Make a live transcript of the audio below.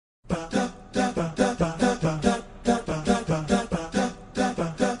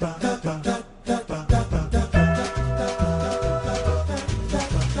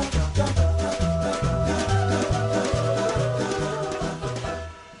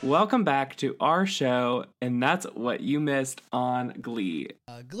Welcome back to our show, and that's what you missed on Glee.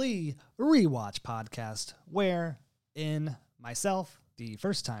 A Glee rewatch podcast where myself, the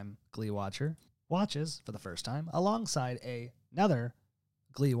first-time Glee watcher, watches for the first time alongside another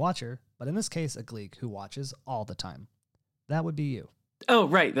Glee watcher, but in this case, a Gleek who watches all the time. That would be you. Oh,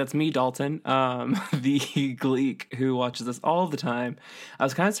 right. That's me, Dalton, the Gleek who watches this all the time. I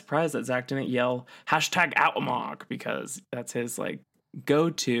was kind of surprised that Zach didn't yell #Outmog because that's his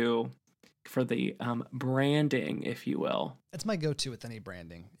go-to for the branding, if you will. It's my go-to with any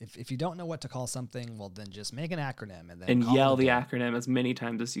branding. If you don't know what to call something, well, then just make an acronym and then yell the acronym as many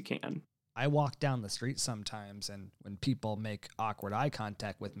times as you can. I walk down the street sometimes, and when people make awkward eye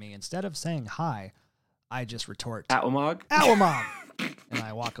contact with me, instead of saying hi, I just retort, Outmog? Outmog! And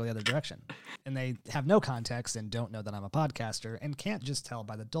I walk the other direction. And they have no context and don't know that I'm a podcaster and can't just tell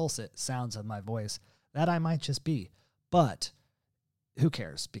by the dulcet sounds of my voice that I might just be. But who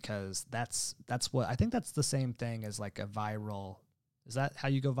cares? Because that's what I think that's the same thing as like a viral. Is that how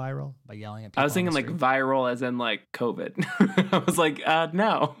you go viral? By yelling at people? I was thinking viral as in COVID. I was like,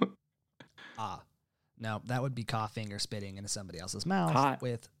 no. No, that would be coughing or spitting into somebody else's mouth. Hot.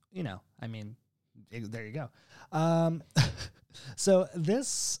 With, there you go. So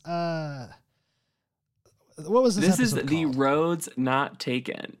this, what was this? This is episode the called? Roads Not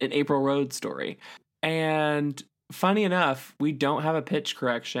Taken, an April Rhodes story. And funny enough, we don't have a pitch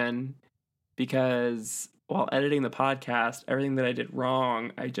correction because while editing the podcast, everything that I did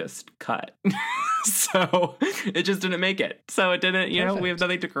wrong, I just cut. So it just didn't make it. So it didn't, we have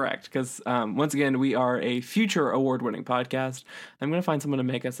nothing to correct because once again, we are a future award-winning podcast. I'm going to find someone to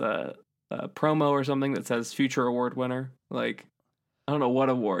make us a promo or something that says future award winner. I don't know what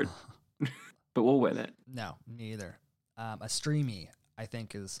award, but we'll win it. No, neither. A streamy, I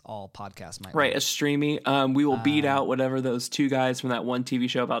think, is all podcasts might Right, win. a streamy. We will beat out whatever those two guys from that one TV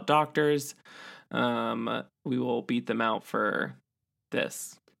show about doctors. We will beat them out for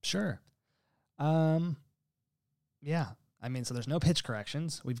this. Sure. Yeah. I mean, so there's no pitch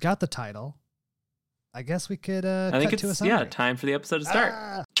corrections. We've got the title. I guess we could I think cut to a it's summary. time for the episode to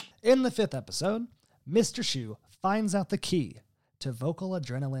start. In the 5th episode, Mr. Shu finds out the key to Vocal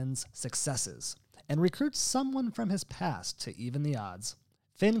Adrenaline's successes and recruits someone from his past to even the odds.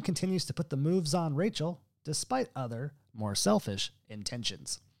 Finn continues to put the moves on Rachel despite other, more selfish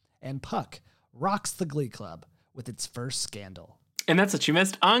intentions. And Puck rocks the Glee Club with its first scandal. And that's what you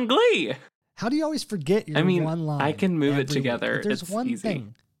missed on Glee. How do you always forget your one line? I can move it every together. week? If there's It's one easy.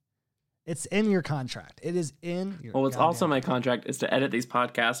 thing. It's in your contract. It is in your Well, it's goddamn also my contract is to edit these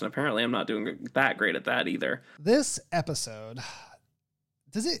podcasts, and apparently I'm not doing that great at that either. This episode,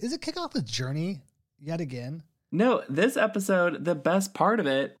 is it kick off with Journey yet again? No, this episode, the best part of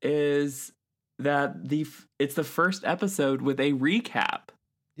it is that it's the first episode with a recap.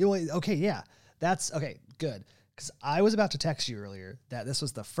 Okay, yeah. That's okay, good. Because I was about to text you earlier that this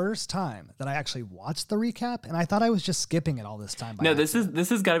was the first time that I actually watched the recap, and I thought I was just skipping it all this time. No, this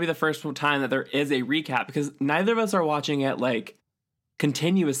has got to be the first time that there is a recap because neither of us are watching it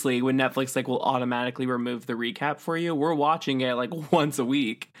continuously when Netflix will automatically remove the recap for you. We're watching it once a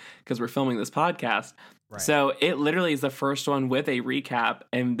week because we're filming this podcast. Right. So it literally is the first one with a recap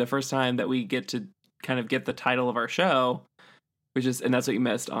and the first time that we get to kind of get the title of our show, and that's what you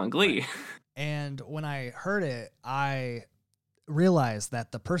missed on Glee. And when I heard it, I realized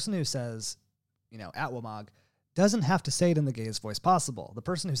that the person who says, Atwamog, doesn't have to say it in the gayest voice possible. The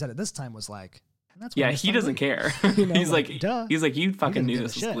person who said it this time was like, and that's what he doesn't care. Duh. He's like, you fucking knew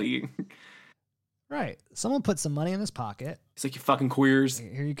this was shit. Glee. Right. Someone put some money in his pocket. He's like, you fucking queers.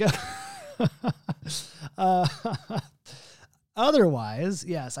 Here you go. Otherwise,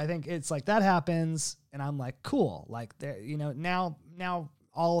 yes, I think it's that happens, and I'm like, cool. Now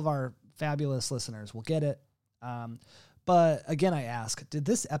all of our fabulous listeners will get it. But again, I ask, did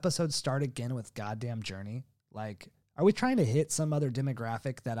this episode start again with goddamn Journey? Are we trying to hit some other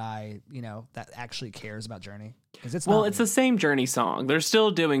demographic that that actually cares about Journey? Because it's the same Journey song. They're still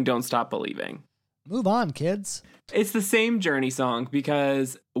doing Don't Stop Believing. Move on, kids. It's the same Journey song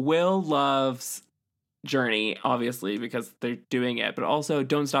because Will loves Journey, obviously, because they're doing it. But also,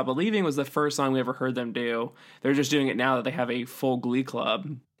 Don't Stop Believing was the first song we ever heard them do. They're just doing it now that they have a full Glee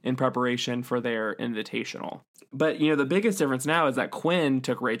Club in preparation for their invitational. But, the biggest difference now is that Quinn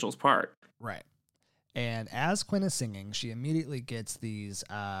took Rachel's part. Right. And as Quinn is singing, she immediately gets these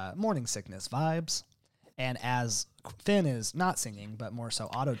morning sickness vibes. And as Finn is not singing, but more so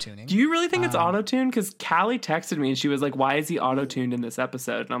auto-tuning. Do you really think it's auto-tuned? Because Callie texted me and she was like, why is he auto-tuned in this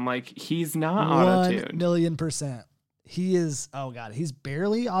episode? And I'm like, he's not auto-tuned. 1,000,000%. He is, oh God, he's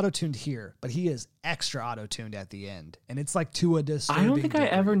barely auto-tuned here, but he is extra auto-tuned at the end. And it's like to a disturbing I don't think I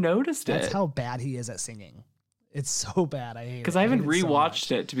degree. ever noticed it. That's how bad he is at singing. It's so bad. I hate it. Because I haven't hate it so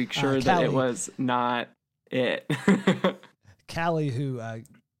rewatched much. it to be sure that it was not it. Callie, who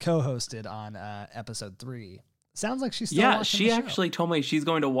co-hosted on episode 3, sounds like she's still watching she the show. actually told me she's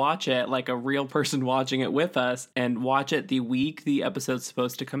going to watch it like a real person watching it with us and watch it the week the episode's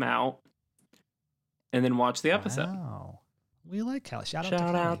supposed to come out and then watch the episode. Wow. We like Callie. Shout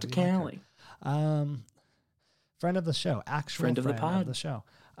out to We like Callie. her. Friend of the show. Actual friend of the pod. Of the show.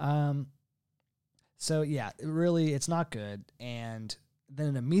 So yeah, really, it's not good. And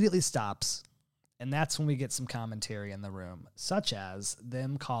then it immediately stops. And that's when we get some commentary in the room, such as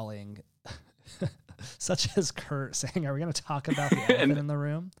them calling, such as Kurt saying, "Are we going to talk about the elephant in the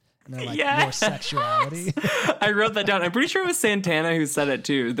room?" And they're like, "Your sexuality." I wrote that down. I'm pretty sure it was Santana who said it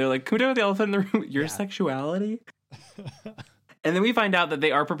too. They're like, "Can we talk about the elephant in the room? Your sexuality?" And then we find out that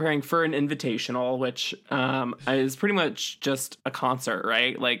they are preparing for an invitational, which is pretty much just a concert,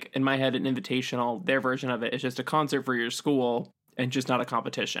 right? Like in my head, an invitational, their version of it is just a concert for your school and just not a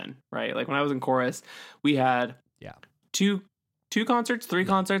competition, right? Like when I was in chorus, we had two concerts, 3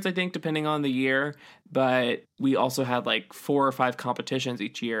 concerts, I think, depending on the year. But we also had like 4 or 5 competitions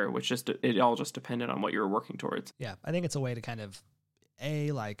each year, which it all just depended on what you were working towards. Yeah, I think it's a way to kind of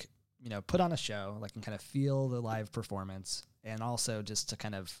put on a show, like, and kind of feel the live performance, and also just to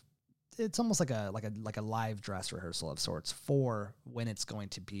kind of, it's almost like a live dress rehearsal of sorts for when it's going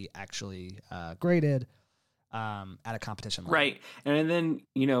to be actually graded at a competition level. Right. And then,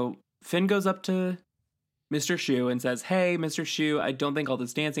 Finn goes up to Mr. Shu and says, "Hey, Mr. Shu, I don't think all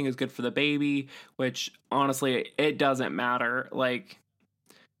this dancing is good for the baby," which honestly, it doesn't matter. Like,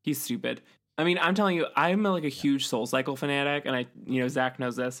 he's stupid. I mean, I'm telling you, I'm like a huge Soul Cycle fanatic, and Zach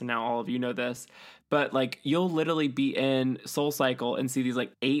knows this, and now all of you know this, but like, you'll literally be in Soul Cycle and see these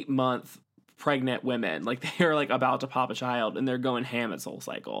like 8-month pregnant women, like they are like about to pop a child, and they're going ham at Soul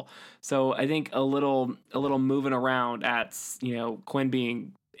Cycle. So I think a little moving around at Quinn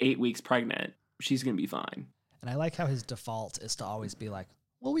being 8 weeks pregnant, she's gonna be fine. And I like how his default is to always be like,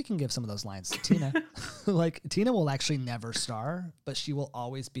 well, we can give some of those lines to Tina. Like, Tina will actually never star, but she will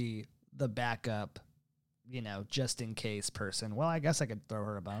always be the backup, just in case person. Well, I guess I could throw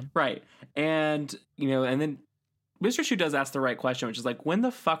her a bone. Right. And, and then Mr. Shu does ask the right question, which is like, when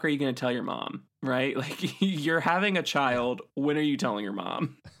the fuck are you going to tell your mom? Right? Like, you're having a child. When are you telling your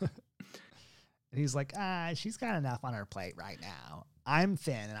mom? And he's like, she's got enough on her plate right now. I'm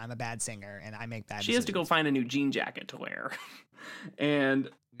Finn, and I'm a bad singer, and I make bad decisions. Has to go find a new jean jacket to wear. And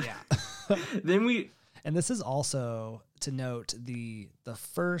yeah. And this is also to note the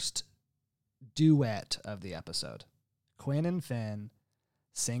first duet of the episode. Quinn and Finn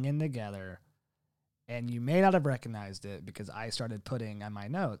singing together. And you may not have recognized it because I started putting on my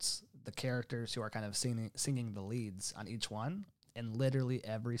notes the characters who are kind of singing the leads on each one. And literally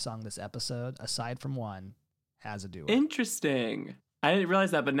every song this episode, aside from one, has a duet. Interesting. I didn't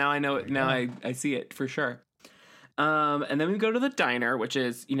realize that, but now I know it. Now I see it for sure. And then we go to the diner, which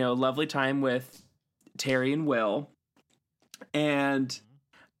is, lovely time with Terry and Will. And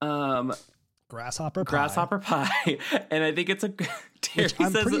Grasshopper pie. And I think it's which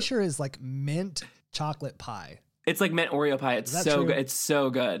I'm pretty sure is like mint chocolate pie. It's like mint Oreo pie. It's so good. It's so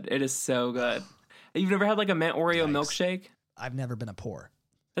good. It is so good. You've never had like a mint Oreo milkshake? I've never been a poor.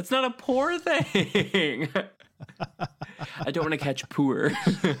 That's not a poor thing. I don't want to catch poor.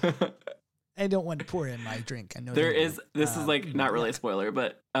 I don't want to pour in my drink. I know this is like not really a spoiler,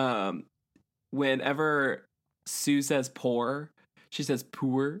 but whenever Sue says pour, she says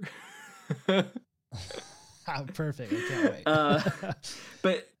poor. Perfect. I can't wait.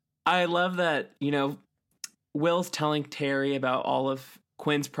 But I love that, Will's telling Terry about all of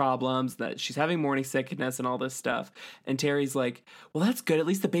Quinn's problems, that she's having morning sickness and all this stuff. And Terry's like, well, that's good. At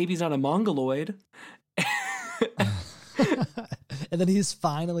least the baby's not a mongoloid. And then he's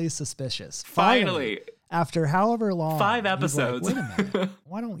finally suspicious. Finally. After however long. 5 episodes. Like, wait a minute.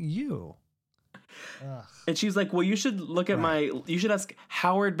 Why don't you? Ugh. And she's like, well, you should look at you should ask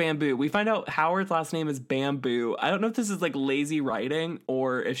Howard Bamboo. We find out Howard's last name is Bamboo. I don't know if this is like lazy writing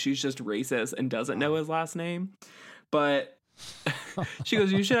or if she's just racist and doesn't know his last name. But she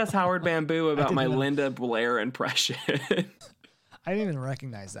goes, you should ask Howard Bamboo about my Linda Blair impression. I didn't even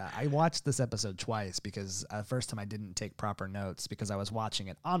recognize that. I watched this episode twice because the first time I didn't take proper notes because I was watching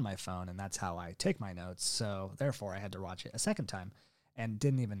it on my phone, and that's how I take my notes. So therefore, I had to watch it a second time and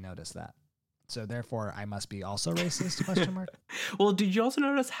didn't even notice that. So therefore, I must be also racist? Question mark. Well, did you also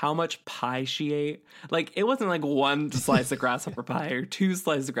notice how much pie she ate? Like, it wasn't like one slice of grasshopper pie or two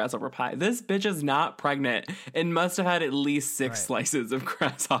slices of grasshopper pie. This bitch is not pregnant and must have had at least 6 slices of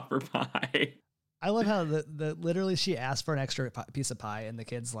grasshopper pie. I love how the literally she asked for an extra piece of pie, and the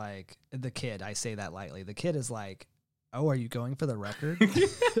kid's like, I say that lightly. The kid is like, "Oh, are you going for the record?"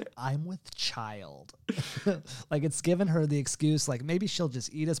 I'm with child. Like, it's given her the excuse, like maybe she'll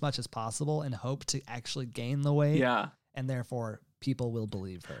just eat as much as possible and hope to actually gain the weight. Yeah. And therefore people will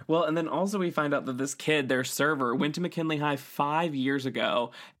believe her. Well, and then also we find out that this kid, their server, went to McKinley High 5 years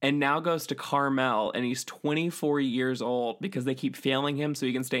ago and now goes to Carmel, and he's 24 years old because they keep failing him so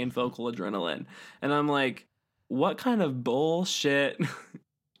he can stay in focal adrenaline. And I'm like, what kind of bullshit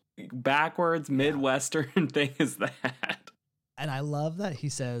backwards Midwestern thing is that? And I love that he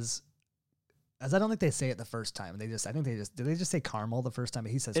says, as I don't think they say it the first time. Did they just say Carmel the first time?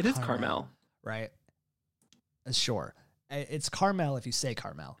 But he says it is Carmel, right? Sure. It's Carmel if you say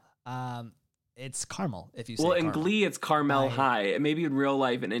Carmel. It's Carmel if you say Carmel. Well, in Glee, it's Carmel High. Maybe in real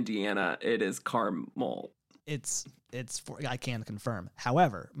life in Indiana, it is Carmel. I can confirm.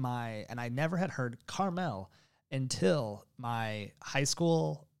 However, I never had heard Carmel until my high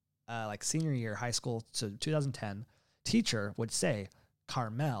school, like senior year high school, so 2010, teacher would say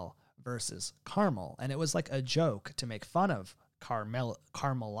Carmel versus Carmel. And it was like a joke to make fun of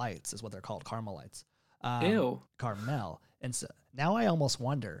Carmelites is what they're called, Carmelites. Ew. Carmel. And so now I almost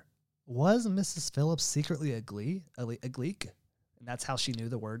wonder, was Mrs. Phillips secretly a Gleek? And that's how she knew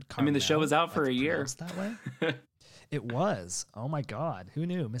the word Carmel. I mean, the show was out for a year. That way? It was. Oh my God. Who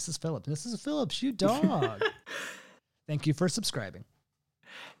knew? Mrs. Phillips. Mrs. Phillips, you dog. Thank you for subscribing.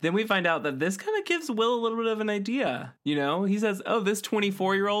 Then we find out that this kind of gives Will a little bit of an idea. You know, he says, "Oh, this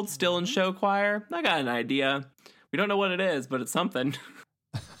 24-year-old still in show choir. I got an idea. We don't know what it is, but it's something."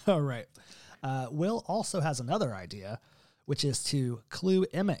 All right. Will also has another idea, which is to clue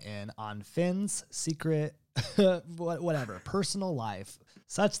Emma in on Finn's secret, whatever, personal life,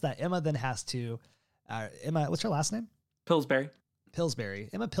 such that Emma then has to, Emma, what's her last name? Pillsbury.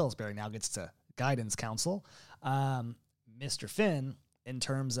 Emma Pillsbury now gets to guidance counsel Mr. Finn in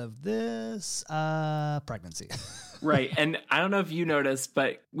terms of this pregnancy. Right. And I don't know if you noticed,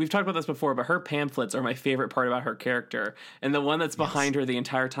 but we've talked about this before, but her pamphlets are my favorite part about her character. And the one that's behind her the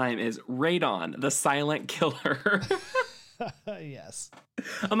entire time is Radon, the silent killer. Yes.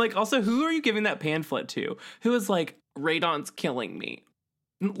 I'm like, also, who are you giving that pamphlet to? Who is like, Radon's killing me?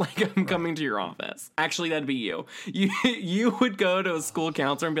 Like, I'm coming to your office. Actually, that'd be you. You would go to a school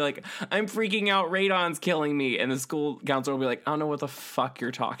counselor and be like, "I'm freaking out. Radon's killing me." And the school counselor will be like, "I don't know what the fuck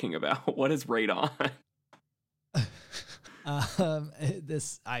you're talking about. What is radon?"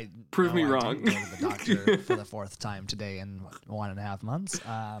 Prove me wrong. I didn't go to the doctor for the 4th time today in 1.5 months.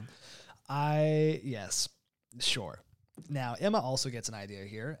 Yes, sure. Now, Emma also gets an idea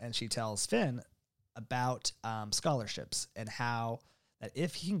here, and she tells Finn about scholarships and how that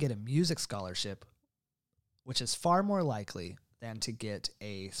if he can get a music scholarship, which is far more likely than to get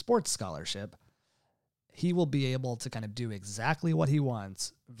a sports scholarship, he will be able to kind of do exactly what he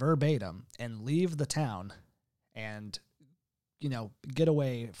wants verbatim and leave the town and, you know, get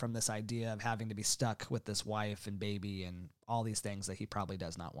away from this idea of having to be stuck with this wife and baby and all these things that he probably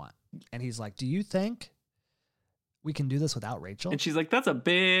does not want. And he's like, "Do you think we can do this without Rachel?" And she's like, "That's a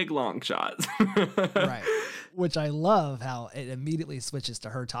big long shot." Right. Which I love how it immediately switches to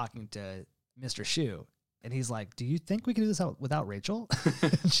her talking to Mr. Shu. And he's like, "Do you think we can do this without Rachel?"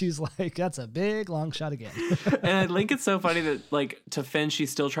 And she's like, "That's a big long shot again." And I think it's so funny that, like, to Finn,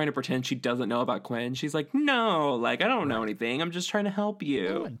 she's still trying to pretend she doesn't know about Quinn. She's like, "No, like, I don't know anything. I'm just trying to help you."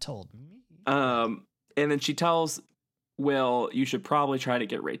 No one told me. And then she tells Will, "You should probably try to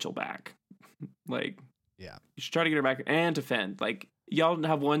get Rachel back." Like, yeah, you should try to get her back, and to Finn. Like, y'all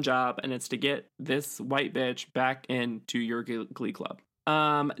have one job, and it's to get this white bitch back into your Glee club.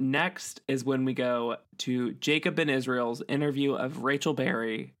 Next is when we go to Jacob Ben Israel's interview of Rachel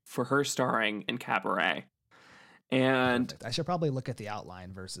Berry for her starring in Cabaret. And perfect. I should probably look at the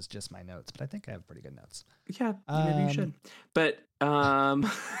outline versus just my notes, but I think I have pretty good notes. Yeah, maybe you should. But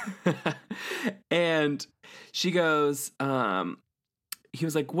and she goes, he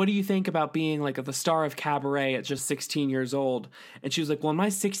was like, "What do you think about being like the star of Cabaret at just 16 years old?" And she was like, "Well, in my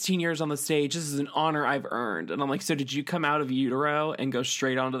 16 years on the stage, this is an honor I've earned." And I'm like, "So did you come out of utero and go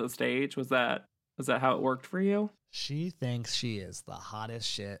straight onto the stage? Was that how it worked for you?" She thinks she is the hottest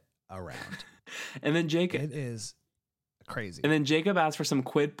shit around. And then Jacob, it is crazy. And then Jacob asked for some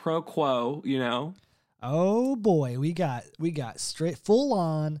quid pro quo, you know? Oh boy, we got straight full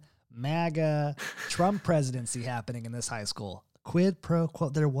on MAGA Trump presidency happening in this high school. Quid pro quo.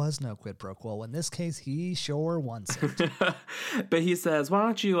 There was no quid pro quo. In this case, he sure wants it. But he says, why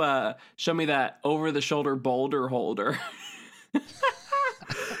don't you show me that over-the-shoulder boulder holder?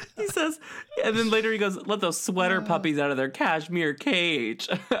 He says, and then later he goes, let those sweater puppies out of their cashmere cage.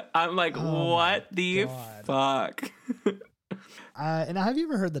 I'm like, what the fuck? And have you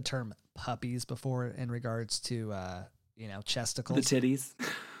ever heard the term puppies before in regards to, chesticles? The titties.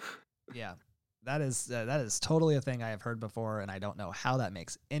 Yeah. That is totally a thing I have heard before, and I don't know how that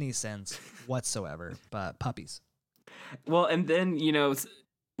makes any sense whatsoever, but puppies. Well, and then,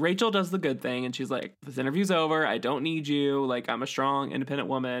 Rachel does the good thing, and she's like, this interview's over. I don't need you. Like, I'm a strong, independent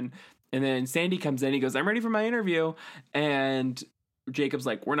woman. And then Sandy comes in. He goes, I'm ready for my interview. And Jacob's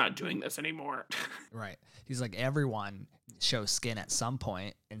like, we're not doing this anymore. Right. He's like, everyone shows skin at some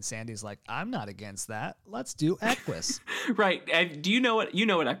point. And Sandy's like, I'm not against that. Let's do Equus. Right. And do you know what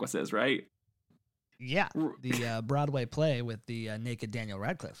Equus is, right? Yeah, the Broadway play with the naked Daniel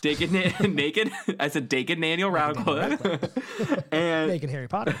Radcliffe. Naked? I said naked Daniel Radcliffe. And naked Harry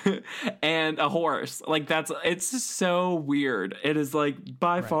Potter. And a horse. Like, it's just so weird. It is, like,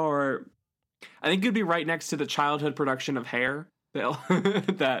 by far, I think it'd be right next to the childhood production of Hair.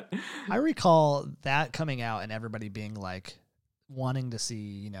 That I recall that coming out and everybody being, like, wanting to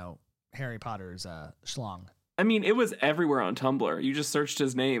see, Harry Potter's schlong. I mean, it was everywhere on Tumblr. You just searched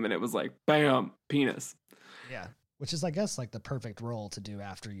his name and it was like, bam, penis. Yeah. Which is, I guess, like the perfect role to do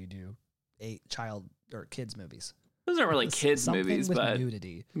after you do 8 child or kids movies. Those aren't really kids movies, with but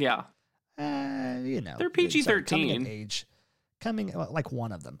nudity. Yeah. They're PG-13. Coming like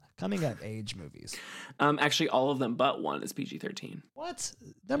one of them. Coming of age movies. Actually, all of them but one is PG-13. What?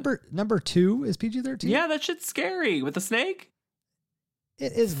 Number 2 is PG-13? Yeah, that shit's scary. With the snake?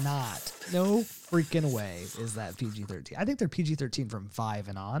 It is not. No freaking way is that PG-13. I think they're PG-13 from 5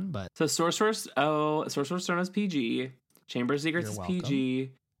 and on, but... So Sorcerer's Stone is PG. Chamber of Secrets is PG.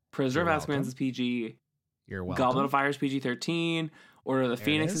 Prisoner of Azkaban is PG. You're welcome. Goblet of Fire is PG-13. Order of the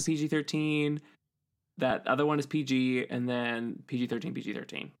Phoenix is PG-13. That other one is PG, and then PG-13,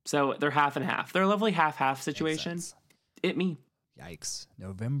 PG-13. So they're half and half. They're a lovely half-half situation. Me. Yikes.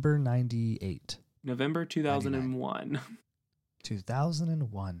 November 98. November 2001.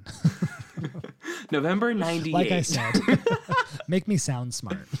 2001. November 98. Like I said, make me sound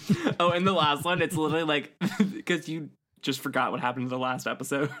smart. Oh, and the last one, it's literally like, because you just forgot what happened in the last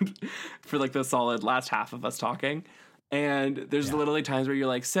episode for like the solid last half of us talking. And there's literally times where you're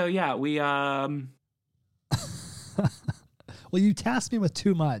like, so yeah, we, Well, you tasked me with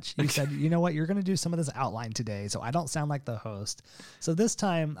too much. You said, you know what, you're going to do some of this outline today, so I don't sound like the host. So this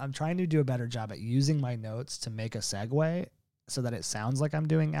time I'm trying to do a better job at using my notes to make a segue so that it sounds like I'm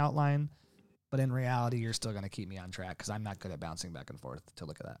doing outline. But in reality, you're still going to keep me on track because I'm not good at bouncing back and forth to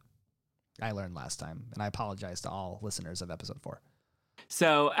look at that. I learned last time, and I apologize to all listeners of episode 4.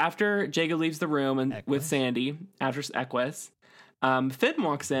 So after Jacob leaves the room and with Sandy, after Equus, Finn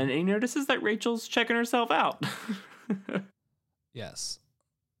walks in and he notices that Rachel's checking herself out. Yes.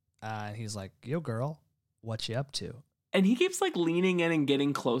 And he's like, yo, girl, what you up to? And he keeps like leaning in and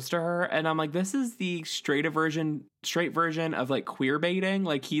getting close to her. And I'm like, this is the straight version of like queer baiting.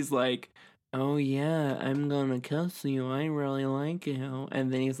 Like he's like, oh yeah, I'm gonna kiss you. I really like you.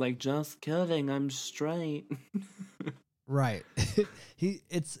 And then he's like, just kidding, I'm straight. Right.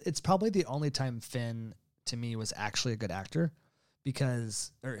 It's probably the only time Finn to me was actually a good actor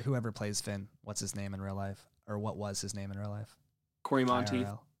because, or whoever plays Finn, what's his name in real life? Or what was his name in real life? Corey Monteith.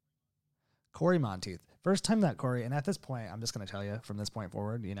 Corey Monteith. First time that Corey, and at this point, I'm just going to tell you from this point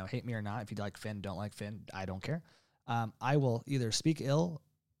forward, hate me or not, if you like Finn, don't like Finn, I don't care. I will either speak ill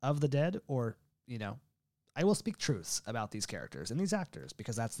of the dead or, I will speak truths about these characters and these actors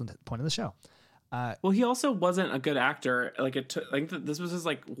because that's the point of the show. Well, he also wasn't a good actor. Like I think that this was his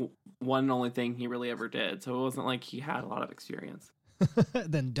like one and only thing he really ever did. So it wasn't like he had a lot of experience.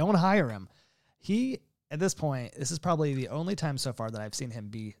 Then don't hire him. He, at this point, this is probably the only time so far that I've seen him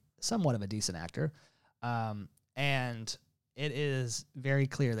be somewhat of a decent actor. And it is very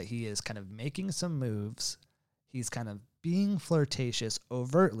clear that he is kind of making some moves. He's kind of being flirtatious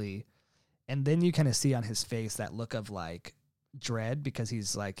overtly. And then you kind of see on his face that look of like dread because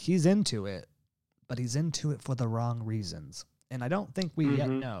he's into it, but he's into it for the wrong reasons. And I don't think we yet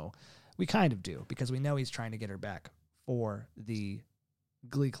know. We kind of do because we know he's trying to get her back for the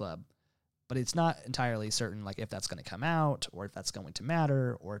Glee Club. But it's not entirely certain, like, if that's going to come out or if that's going to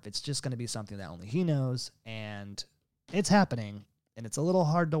matter or if it's just going to be something that only he knows. And it's happening, and it's a little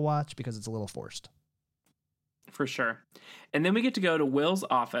hard to watch because it's a little forced. For sure. And then we get to go to Will's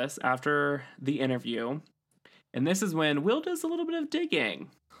office after the interview. And this is when Will does a little bit of digging.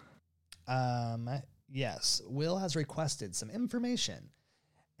 yes, Will has requested some information.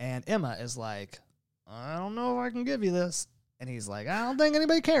 And Emma is like, I don't know if I can give you this. And he's like, I don't think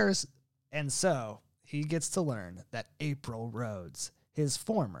anybody cares. And so he gets to learn that April Rhodes, his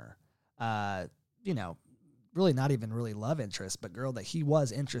former, really not even really love interest, but girl that he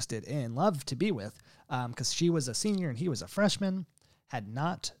was interested in, loved to be with, because she was a senior and he was a freshman, had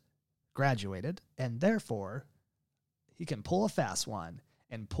not graduated, and therefore he can pull a fast one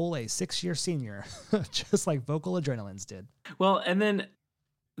and pull a 6-year senior, just like Vocal Adrenalines did. Well, and then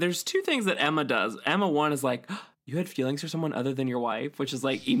there's two things that Emma does. Emma, one is like, you had feelings for someone other than your wife, which is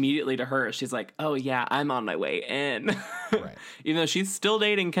like immediately to her, she's like, oh yeah, I'm on my way in. Right. Even though she's still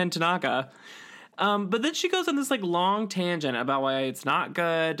dating Ken Tanaka. But then she goes on this like long tangent about why it's not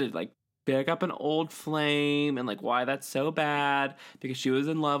good to like pick up an old flame and like why that's so bad, because she was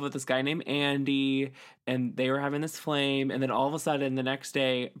in love with this guy named Andy and they were having this flame, and then all of a sudden the next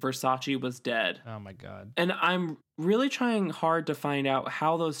day Versace was dead. Oh my God. And I'm really trying hard to find out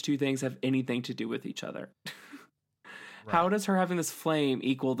how those two things have anything to do with each other. Right. How does her having this flame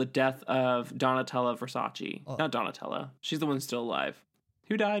equal the death of Donatella Versace? Oh. Not Donatella. She's the one who's still alive.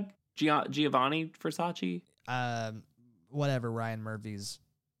 Who died? Giovanni Versace? Whatever Ryan Murphy's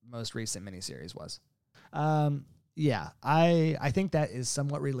most recent miniseries was. Yeah, I think that is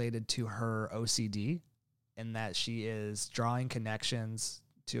somewhat related to her OCD, in that she is drawing connections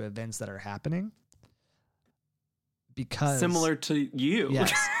to events that are happening. Because similar to you.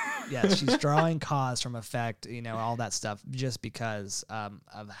 Yes. Yes, she's drawing cause from effect, all that stuff, just because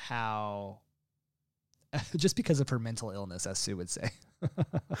of how, just because of her mental illness, as Sue would say.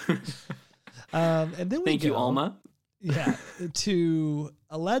 And then we Thank you, Alma. Yeah, to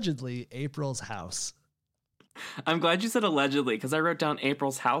allegedly April's house. I'm glad you said allegedly, because I wrote down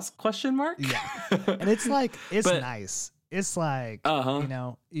April's house ? Yeah, and it's like nice. It's like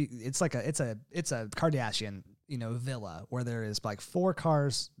it's like it's a Kardashian villa where there is like 4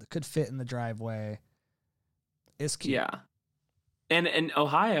 cars that could fit in the driveway. It's cute. Yeah. And in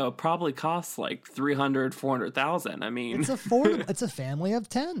Ohio, it probably costs like $300,000-$400,000. I mean, it's affordable. It's a family of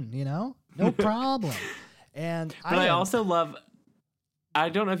 10, no problem. And I also love, I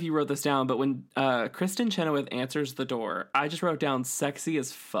don't know if you wrote this down, but when Kristen Chenoweth answers the door, I just wrote down sexy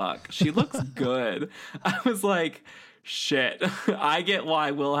as fuck. She looks good. I was like, shit, I get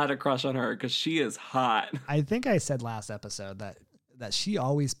why Will had a crush on her, because she is hot. I think I said last episode that she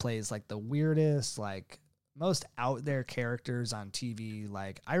always plays like the weirdest, like most out there characters on TV.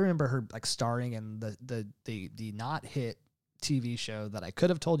 Like I remember her like starring in the not hit TV show that I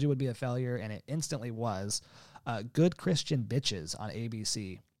could have told you would be a failure, and it instantly was, Good Christian Bitches on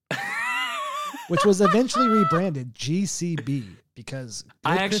ABC, which was eventually rebranded GCB because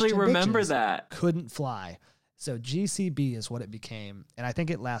I actually remember that couldn't fly. So GCB is what it became, and I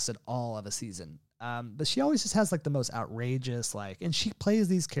think it lasted all of a season. But she always just has like the most outrageous, and she plays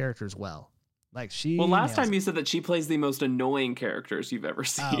these characters well. Well, last time you said that she plays the most annoying characters you've ever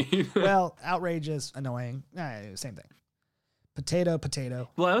seen. Well, outrageous, annoying, same thing. Potato.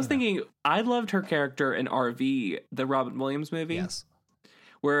 Well, I was thinking, I loved her character in RV, the Robin Williams movie. Yes.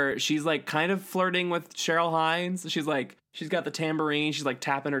 Where she's like kind of flirting with Cheryl Hines. She's got the tambourine. She's like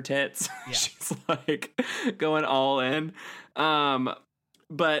tapping her tits. Yeah. She's like going all in.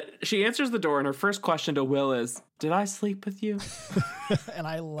 But she answers the door, and her first question to Will is, did I sleep with you? And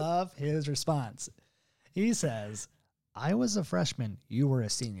I love his response. He says, I was a freshman. You were a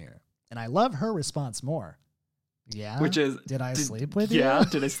senior. And I love her response more. Yeah. Which is, did I sleep with you? Yeah.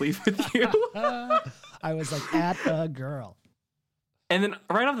 Did I sleep with you? I was like, at a girl. And then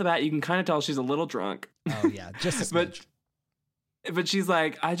right off the bat, you can kind of tell she's a little drunk. Oh, yeah. Just a smidge. But she's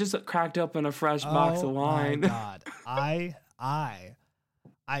like, I just cracked open a fresh box of wine. Oh, my God.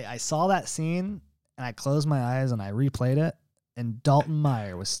 I saw that scene, and I closed my eyes, and I replayed it, and Dalton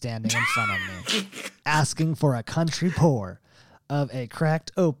Meyer was standing in front of me, asking for a country pour of a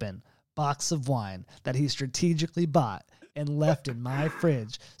cracked open box of wine that he strategically bought and left in my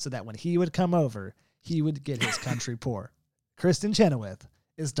fridge so that when he would come over, he would get his country pour. Kristen Chenoweth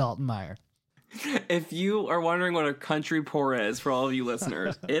is Dalton Meyer. If you are wondering what a country pour is, for all of you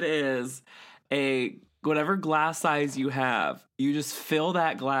listeners, it is whatever glass size you have, you just fill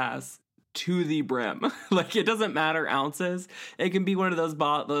that glass to the brim. Like, it doesn't matter ounces. It can be one of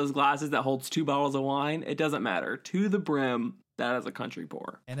those glasses that holds 2 bottles of wine. It doesn't matter. To the brim, that is a country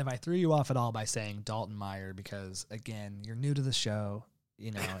pour. And if I threw you off at all by saying Dalton Meyer, because again, you're new to the show,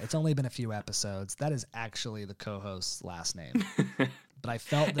 it's only been a few episodes, that is actually the co-host's last name. But I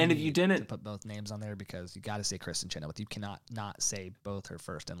felt the need to put both names on there because you got to say Kristen Chenoweth. You cannot not say both her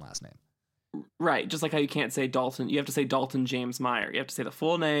first and last name. Right. Just like how you can't say Dalton. You have to say Dalton James Meyer. You have to say the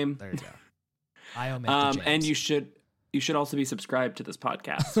full name. There you go. I omit the James. And you should also be subscribed to this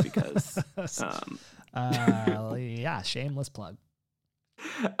podcast because yeah, shameless plug.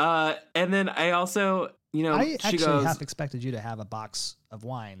 And then I also, I she actually goes, half expected you to have a box of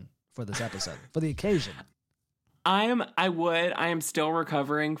wine for this episode for the occasion. I am still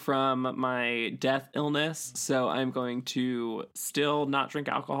recovering from my death illness, so I'm going to still not drink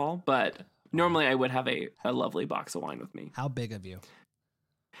alcohol, but normally I would have a lovely box of wine with me. How big of you?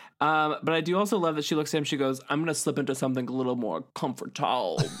 But I do also love that she looks at him, she goes, I'm going to slip into something a little more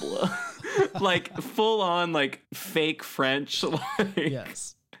comfortable. Like full on like fake French.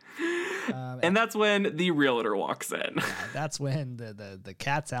 Yes. And that's when the realtor walks in. Yeah, that's when the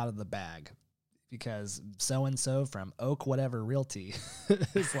cat's out of the bag, because so-and-so from Oak whatever Realty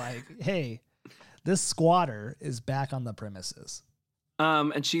is like, hey, this squatter is back on the premises.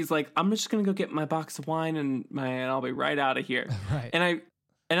 And she's like, I'm just going to go get my box of wine and I'll be right out of here. Right. And I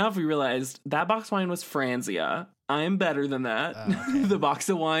don't know if you realized that box of wine was Franzia. I'm better than that. Okay. The box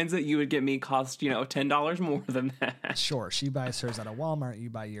of wines that you would get me cost, $10 more than that. Sure, she buys hers at a Walmart, you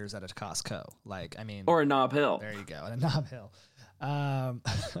buy yours at a Costco. Like, I mean, Or a Nob Hill. there you go, at a Nob Hill.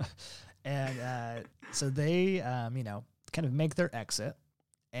 And so they, kind of make their exit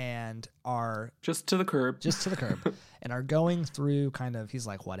and are Just to the curb. and are going through kind of, he's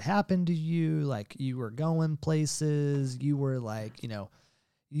like, what happened to you? Like, you were going places. You were like,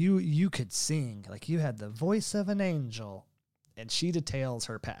 you could sing, like you had the voice of an angel. And she details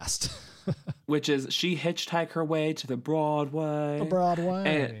her past. Which is she hitchhiked her way to the Broadway.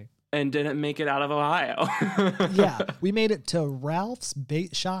 And didn't make it out of Ohio. Yeah, we made it to Ralph's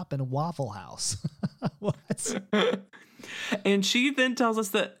Bait Shop and Waffle House. What? And she then tells us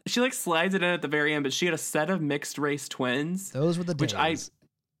that she like slides it in at the very end, but she had a set of mixed race twins. Those were the days.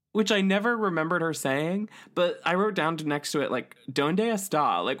 Which I never remembered her saying, but I wrote down next to it, like, Donde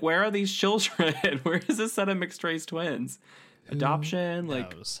está? Like, where are these children? Where is this set of mixed race twins? Adoption?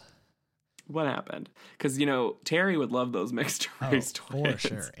 Like, what happened? Because, Terry would love those mixed race twins. For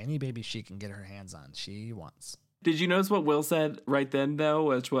sure. Any baby she can get her hands on, she wants. Did you notice what Will said right then, though,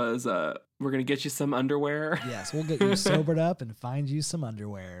 which was, we're going to get you some underwear? Yes, we'll get you sobered up and find you some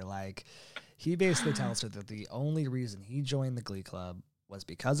underwear. Like, he basically tells her that the only reason he joined the Glee Club was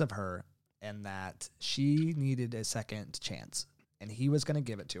because of her, and that she needed a second chance, and he was going to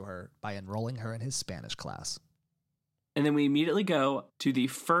give it to her by enrolling her in his Spanish class. And then we immediately go to the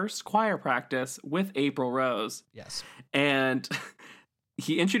first choir practice with April Rose. Yes. And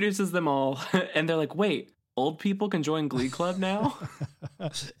he introduces them all, and they're like, wait, old people can join Glee Club now?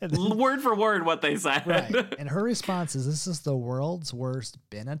 Word for word what they said. Right. And her response is, this is the world's worst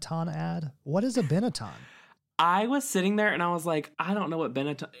Benetton ad. What is a Benetton? I was sitting there and I was like, I don't know what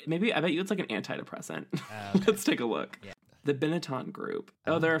Benetton. Maybe I bet you it's like an antidepressant. Okay. Let's take a look. Yeah. The Benetton Group.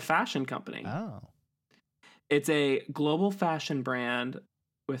 Oh, they're a fashion company. Oh. It's a global fashion brand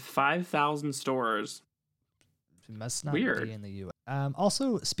with 5,000 stores. It must not be in the U.S.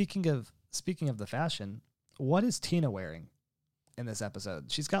 Also, speaking of the fashion, what is Tina wearing in this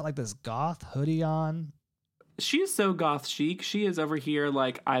episode? She's got like this goth hoodie on. She's so goth chic. She is over here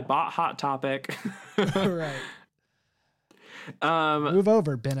like, I bought Hot Topic. Right. Move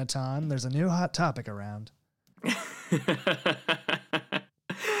over, Benetton. There's a new Hot Topic around.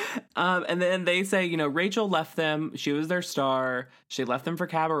 And then they say, Rachel left them. She was their star. She left them for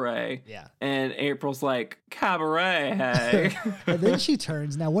Cabaret. Yeah. And April's like, Cabaret, hey. And then she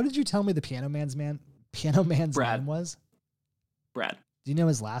turns. Now, what did you tell me the Piano Man's name was? Brad. Do you know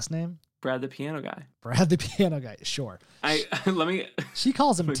his last name? Brad the piano guy. Brad the piano guy. Sure. She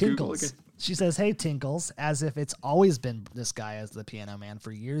calls him Tinkles. She says, hey, Tinkles, as if it's always been this guy as the Piano Man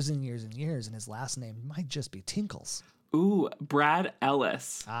for years and years and years, and his last name might just be Tinkles. Ooh, Brad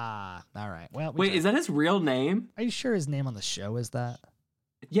Ellis. Ah, all right. Well, wait, is that his real name? Are you sure his name on the show is that?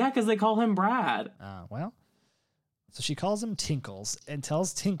 Yeah, because they call him Brad. Well, so she calls him Tinkles and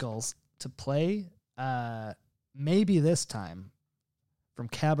tells Tinkles to play Maybe This Time from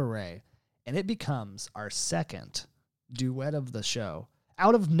Cabaret, and it becomes our second duet of the show.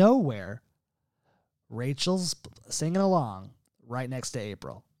 Out of nowhere, Rachel's singing along right next to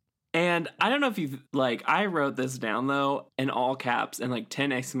April. And I don't know if you've, I wrote this down, though, in all caps and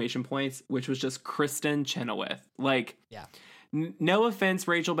 10 exclamation points, which was just Kristen Chenoweth. Yeah. No offense,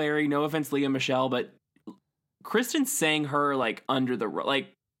 Rachel Berry, no offense, Leah Michelle, but Kristen sang her, under the,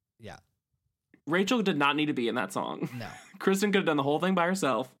 yeah. Rachel did not need to be in that song. No. Kristen could have done the whole thing by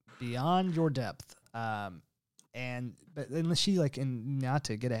herself. Beyond your depth. But then she, and not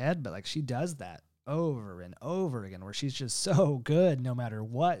to get ahead, but, she does that over and over again, where she's just so good no matter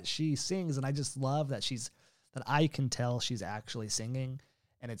what she sings. And I just love that I can tell she's actually singing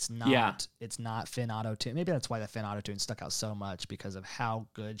and it's not Finn Auto-Tune. Maybe that's why the Finn Auto-Tune stuck out so much, because of how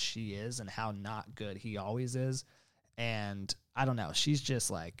good she is and how not good he always is. And I don't know, she's just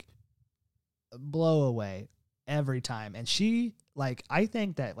like blow away every time. And she, like, I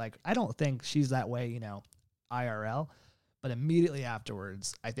think that, like, I don't think she's that way, you know, IRL, but immediately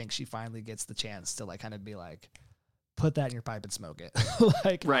afterwards, I think she finally gets the chance to, like, kind of be like, put that in your pipe and smoke it.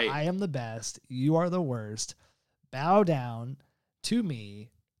 Like, right. I am the best. You are the worst. Bow down to me.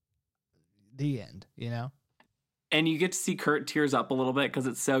 The end, you know? And you get to see Kurt tears up a little bit because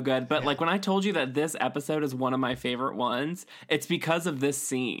it's so good. But like when I told you that this episode is one of my favorite ones, it's because of this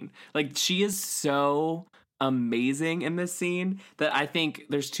scene. Like, she is so amazing in this scene that I think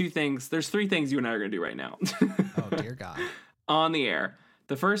there's three things you and I are going to do right now. Oh, dear God. On the air.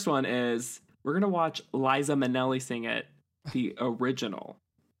 The first one is we're going to watch Liza Minnelli sing it, the original,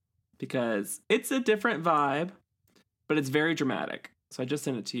 because it's a different vibe, but it's very dramatic. So I just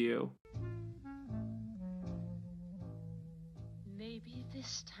sent it to you. Maybe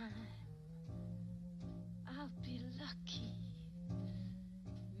this time I'll be lucky.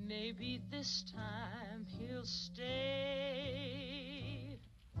 Maybe this time he'll stay.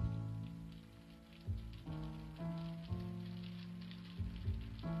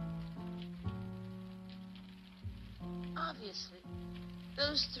 Obviously,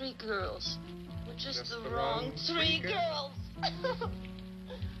 those three girls were just the wrong three girls.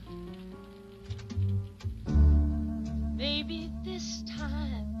 Maybe this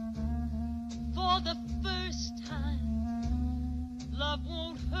time, for the first time, love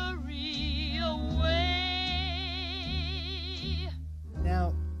won't hurry away.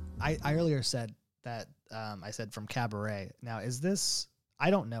 Now, I earlier said that I said from Cabaret. Now, is this? I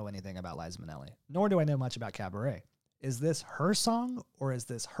don't know anything about Liza Minnelli, nor do I know much about Cabaret. Is this her song, or is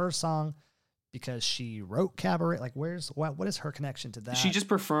this her song because she wrote Cabaret? Like, what is her connection to that? She just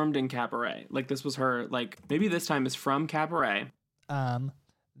performed in Cabaret. Like, this was her, like, maybe this time is from Cabaret.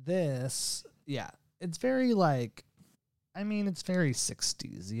 It's very, like, I mean, it's very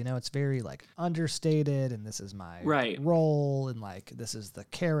 60s, you know? It's very, like, understated, and this is my role, and, like, this is the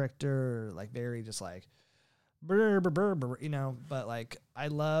character, like, very just, like, brr, brr, brr, brr, you know? But, like, I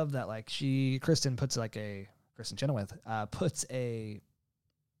love that, like, Kristen Chenoweth puts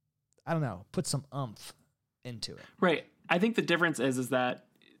some oomph into it. Right. I think the difference is that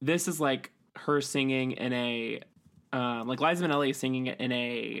this is like her singing in a, like Liza Minnelli is singing it in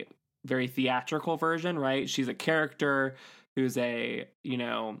a very theatrical version, right? She's a character who's a, you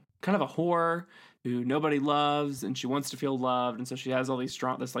know, kind of a whore who nobody loves, and she wants to feel loved. And so she has all this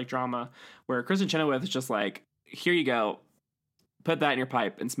drama, where Kristen Chenoweth is just like, here you go, put that in your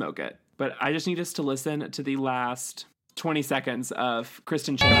pipe and smoke it. But I just need us to listen to the last 20 seconds of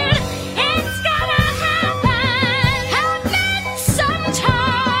Kristen Chenoweth. It's gonna happen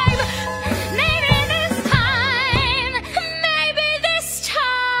sometime. Maybe this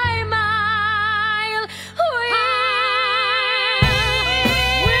time I'll win.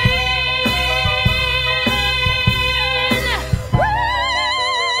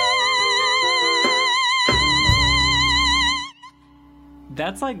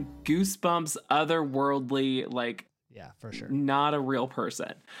 That's like Goosebumps, otherworldly, like, yeah, for sure. Not a real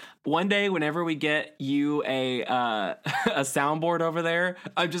person. One day, whenever we get you a soundboard over there,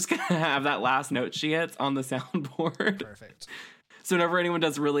 I'm just gonna have that last note she hits on the soundboard. Perfect. So whenever anyone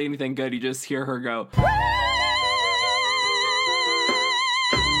does really anything good, you just hear her go.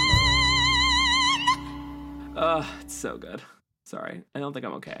 It's so good. Sorry, I don't think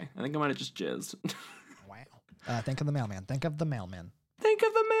I'm okay. I think I might have just jizzed. Wow. Think of the mailman. Think of the mailman.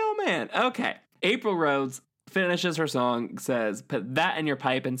 Okay. April Rhodes finishes her song, says, put that in your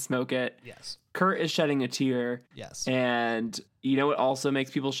pipe and smoke it. Yes. Kurt is shedding a tear. Yes. And you know what also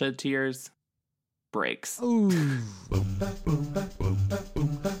makes people shed tears? Breaks. Ooh.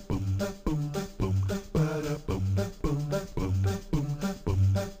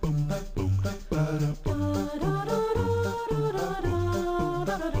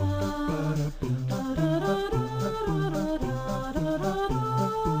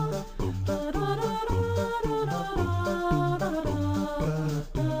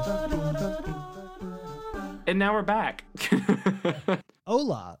 And now we're back.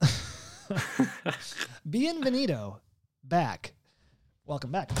 Hola. Bienvenido. Back.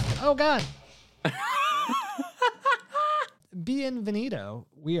 Welcome back. Oh, God. Bienvenido.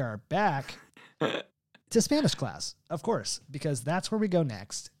 We are back to Spanish class, of course, because that's where we go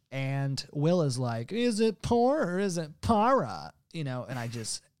next. And Will is like, is it por or is it para? You know, and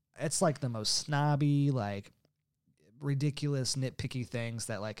it's like the most snobby, like, ridiculous, nitpicky things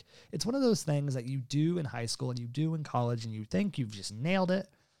that like, it's one of those things that you do in high school and you do in college and you think you've just nailed it.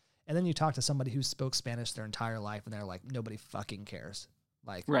 And then you talk to somebody who spoke Spanish their entire life and they're like, nobody fucking cares.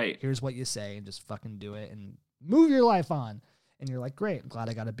 Like, Right. here's what you say and just fucking do it and move your life on. And you're like, great, I'm glad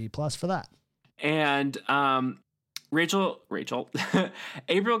I got a B+ for that. And Rachel,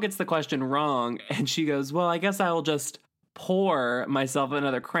 April gets the question wrong, and she goes, well, I guess I will just pour myself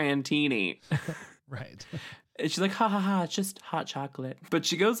another crantini. Right. And she's like, ha ha ha, it's just hot chocolate. But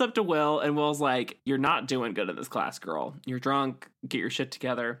she goes up to Will, and Will's like, you're not doing good in this class, girl. You're drunk. Get your shit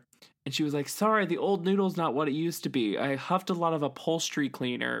together. And she was like, sorry, the old noodle's not what it used to be. I huffed a lot of upholstery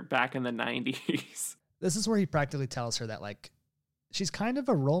cleaner back in the 90s. This is where he practically tells her that, like, she's kind of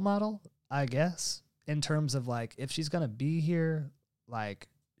a role model, I guess, in terms of, like, if she's going to be here, like,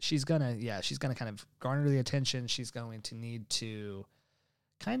 she's going to kind of garner the attention. She's going to need to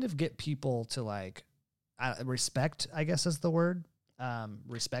kind of get people to, like, respect, I guess is the word,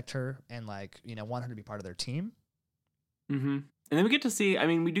 respect her and, like, you know, want her to be part of their team. Mm-hmm. And then we do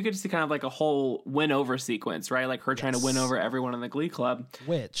get to see kind of like a whole win over sequence, right? Like her trying to win over everyone in the Glee Club.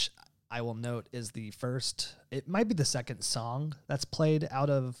 Which I will note is it might be the second song that's played out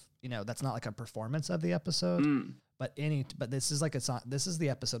of, you know, that's not like a performance of the episode, but this is like a song. This is the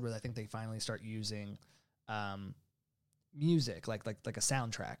episode where I think they finally start using music, like a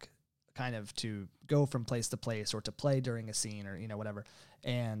soundtrack, kind of to go from place to place or to play during a scene or, you know, whatever.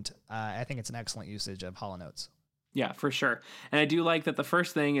 And I think it's an excellent usage of Hall & Oates. Yeah, for sure. And I do like that the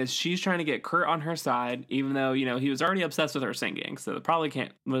first thing is she's trying to get Kurt on her side, even though, you know, he was already obsessed with her singing, so it probably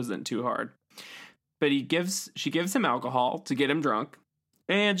wasn't too hard. But she gives him alcohol to get him drunk,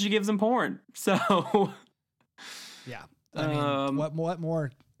 and she gives him porn. So yeah, I mean, what more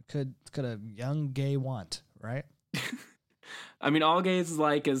could a young gay want, right? I mean, all gays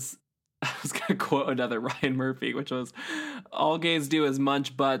like is, I was going to quote another Ryan Murphy, which was, all gays do is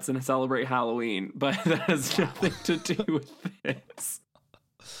munch butts and celebrate Halloween, but that has nothing to do with this.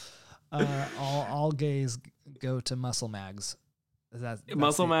 All gays go to muscle mags.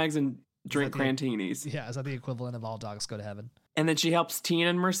 Mags and drink crantinis. Yeah, is that the equivalent of all dogs go to heaven? And then she helps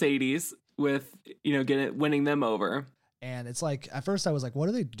Tina and Mercedes with, you know, winning them over. And it's like, at first I was like, what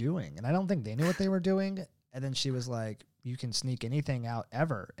are they doing? And I don't think they knew what they were doing. And then she was like, you can sneak anything out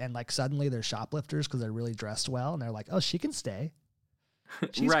ever. And like suddenly they're shoplifters because they're really dressed well. And they're like, oh, she can stay.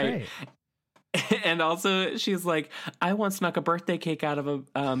 She's right. Great. And also she's like, I once snuck a birthday cake out of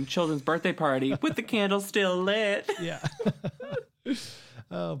a children's birthday party with the candle still lit. Yeah.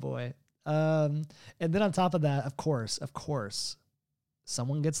 Oh boy. And then on top of that, of course,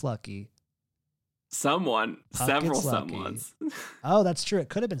 someone gets lucky. Several someones. Oh, that's true. It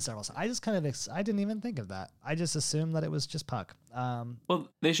could have been several. I just I didn't even think of that. I just assumed that it was just Puck. Well,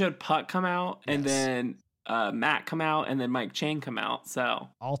 they showed Puck come out, and then Matt come out, and then Mike Chang come out. So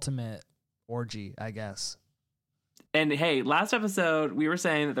ultimate orgy, I guess. And hey, last episode we were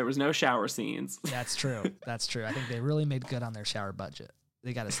saying that there was no shower scenes. That's true. That's true. I think they really made good on their shower budget.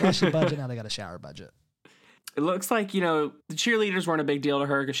 They got a slushy budget, now they got a shower budget. It looks like, you know, the cheerleaders weren't a big deal to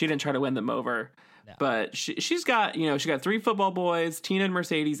her because she didn't try to win them over. No. But she's got, you know, she got 3 football boys, Tina and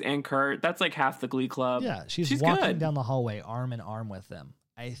Mercedes and Kurt. That's like half the Glee Club. Yeah, she's walking good. Down the hallway arm in arm with them.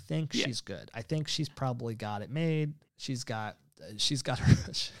 I think she's good. I think she's probably got it made. She's got her.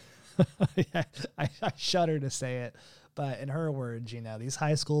 I shudder to say it, but in her words, you know, these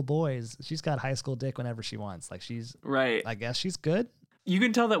high school boys, she's got high school dick whenever she wants. Like she's right. I guess she's good. You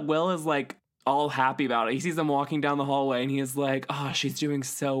can tell that Will is like all happy about it. He sees them walking down the hallway and he is like, oh, she's doing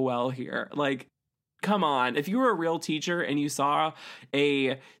so well here. Like, come on. If you were a real teacher and you saw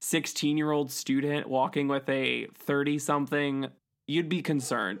a 16-year-old student walking with a 30-something, you'd be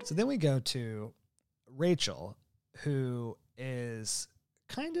concerned. So then we go to Rachel, who is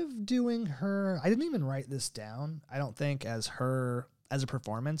kind of doing her, I didn't even write this down, I don't think, as a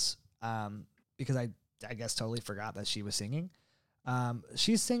performance, because I guess totally forgot that she was singing.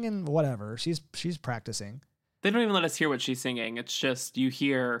 She's singing whatever. She's practicing. They don't even let us hear what she's singing. It's just you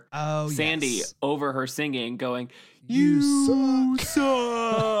hear Sandy over her singing going, "You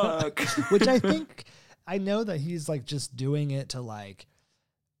suck." Which I know that he's like just doing it to like,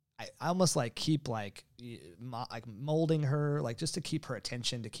 I almost like keep like molding her, like just to keep her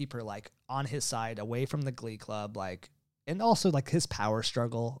attention, to keep her like on his side, away from the Glee Club, like, and also like his power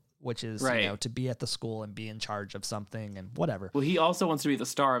struggle, which is, you know, to be at the school and be in charge of something and whatever. Well, he also wants to be the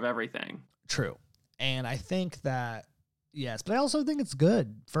star of everything. True. And I think that, yes, but I also think it's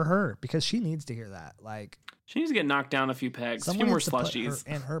good for her because she needs to hear that. Like, she needs to get knocked down a few pegs, a few more slushies.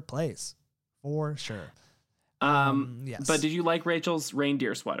 In her place, for sure. Yes. But did you like Rachel's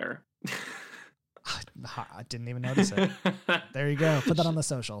reindeer sweater? I didn't even notice it. There you go. Put that on the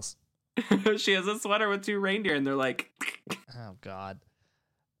socials. She has a sweater with 2 reindeer, and they're like, Oh God.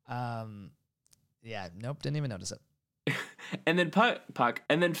 Yeah. Nope. Didn't even notice it. and then Puck,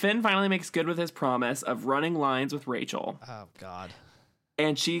 and then Finn finally makes good with his promise of running lines with Rachel. Oh God.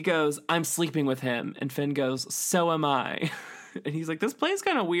 And she goes, I'm sleeping with him. And Finn goes, so am I. And he's like, this play's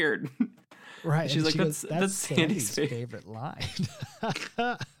kind of weird. Right. She's like, goes, that's Sandy's favorite line.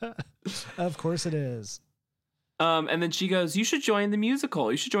 Of course it is. And then she goes, you should join the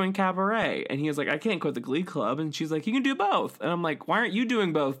musical. You should join Cabaret. And he was like, I can't quit the Glee Club. And she's like, you can do both. And I'm like, why aren't you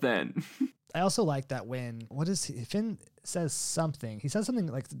doing both then? I also like that when, Finn says something. He says something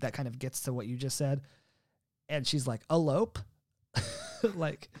like that kind of gets to what you just said. And she's like, elope?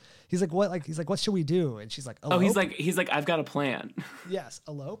 Like, he's like, what? Like, he's like, what should we do? And she's like, elope? Oh, he's like, I've got a plan. Yes,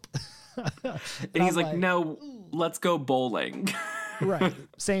 elope. And he's like, no, let's go bowling. Right.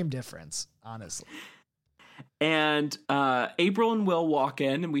 Same difference, honestly. And April and Will walk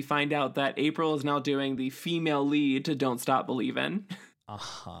in, and we find out that April is now doing the female lead to Don't Stop Believin'.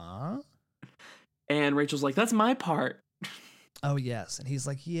 Uh-huh. And Rachel's like, that's my part. Oh, yes. And he's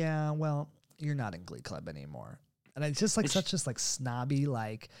like, yeah, well, you're not in Glee Club anymore. And it's just like snobby,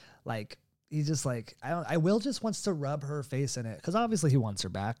 like he's just like, Will just wants to rub her face in it. Because obviously he wants her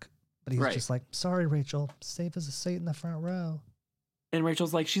back. But he's just like, sorry, Rachel, save us a seat in the front row. And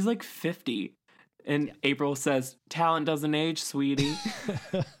Rachel's like, she's like 50. And April says, talent doesn't age, sweetie.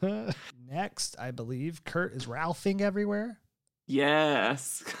 Next, I believe Kurt is Ralphing everywhere.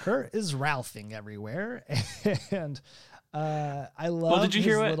 Yes. Kurt is Ralphing everywhere. And I love did you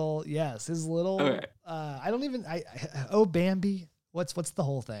hear what? His little, okay. Oh, Bambi. What's the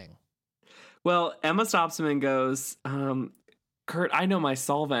whole thing? Well, Emma stops him and goes, Kurt, I know my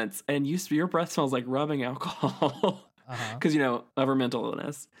solvents, and your breath smells like rubbing alcohol. Because, of her mental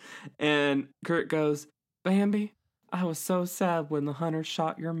illness. And Kurt goes, Bambi, I was so sad when the hunter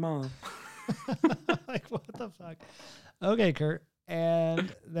shot your mom. Like, what the fuck? Okay, Kurt.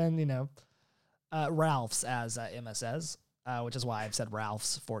 And then, Ralph's, as Emma says, which is why I've said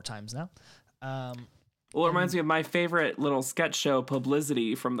Ralph's 4 times now. Well, it reminds me of my favorite little sketch show,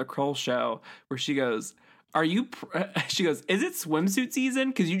 Publicity, from the Kroll Show, where she goes, she goes, is it swimsuit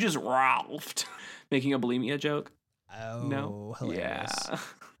season? Because you just Ralphed. Making a bulimia joke. Oh, no. Hilarious.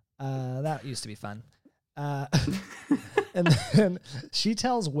 Yeah. That used to be fun. And then she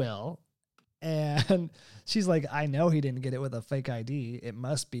tells Will, and she's like, I know he didn't get it with a fake ID. It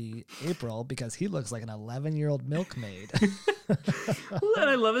must be April because he looks like an 11-year-old milkmaid. And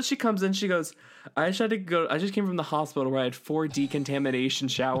I love that she comes in. She goes, I just came from the hospital where I had 4 decontamination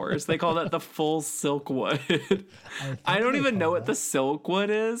showers. They call that the full Silkwood. I don't even know what the Silkwood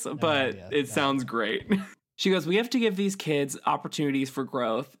is, but it sounds great. She goes, we have to give these kids opportunities for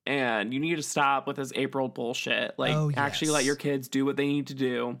growth, and you need to stop with this April bullshit. Like, actually let your kids do what they need to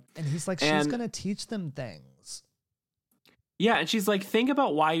do. And he's like, she's going to teach them things. Yeah, and she's like, think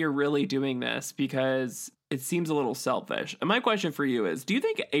about why you're really doing this, because it seems a little selfish. And my question for you is, do you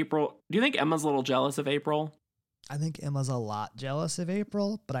think Emma's a little jealous of April? I think Emma's a lot jealous of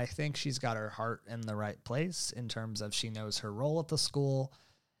April, but I think she's got her heart in the right place in terms of she knows her role at the school.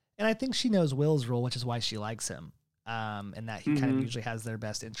 And I think she knows Will's role, which is why she likes him, and that he kind of usually has their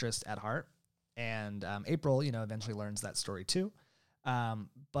best interest at heart. And April, eventually learns that story too.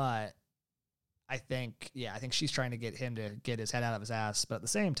 But I think she's trying to get him to get his head out of his ass, but at the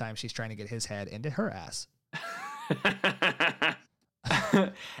same time, she's trying to get his head into her ass.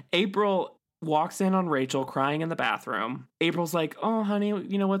 April walks in on Rachel crying in the bathroom. April's like, oh, honey,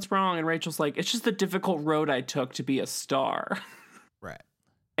 what's wrong? And Rachel's like, it's just the difficult road I took to be a star. Right.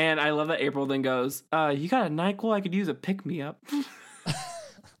 And I love that April then goes, you got a NyQuil? I could use a pick-me-up.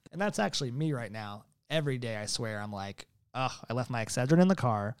 And that's actually me right now. Every day, I swear, I'm like, I left my Excedrin in the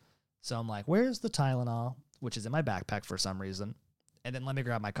car. So I'm like, where's the Tylenol? Which is in my backpack for some reason. And then let me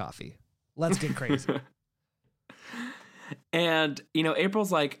grab my coffee. Let's get crazy. And,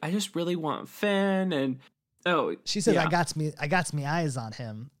 April's like, I just really want Finn. And, she says, I got me eyes on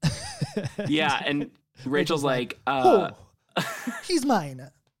him. Yeah. And Rachel's like, he's mine.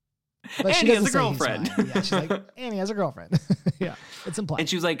 But Annie has a girlfriend. Yeah, she's like, Annie has a girlfriend. Yeah, it's implied. And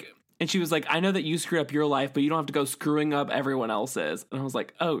she was like, I know that you screwed up your life, but you don't have to go screwing up everyone else's. And I was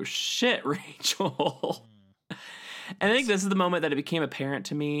like, oh shit, Rachel. And I think this is the moment that it became apparent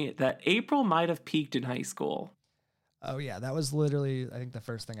to me that April might have peaked in high school. Oh yeah, that was literally, I think, the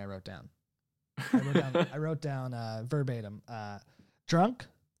first thing I wrote down. I wrote down verbatim, drunk,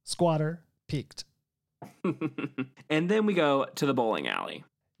 squatter, peaked. And then we go to the bowling alley.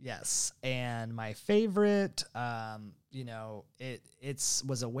 Yes, and my favorite you know, it's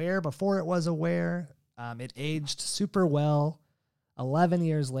was aware before it was aware. It aged super well. 11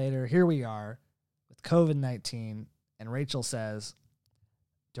 years later, here we are with COVID-19, and Rachel says,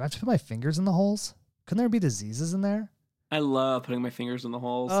 "Do I have to put my fingers in the holes? Couldn't there be diseases in there?" I love putting my fingers in the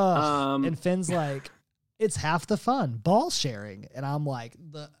holes. Ugh. And Finn's like, "It's half the fun, ball sharing." And I'm like,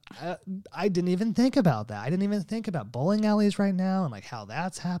 I didn't even think about that. I didn't even think about bowling alleys right now and like how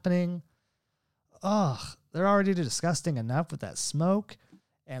that's happening. Ugh, they're already disgusting enough with that smoke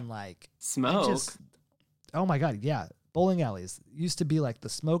and like Smoke? Oh my God, yeah. Bowling alleys used to be like the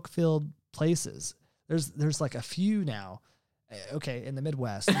smoke-filled places. There's like a few now. Okay, in the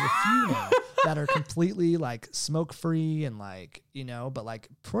Midwest, there's a few now that are completely like smoke-free and like, you know, but like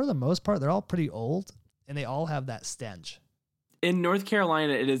for the most part, they're all pretty old and they all have that stench. In North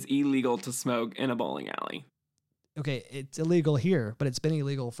Carolina, it is illegal to smoke in a bowling alley. Okay, it's illegal here, but it's been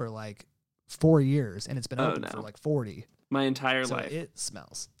illegal for like 4 years and it's been open for like 40. My entire So life. it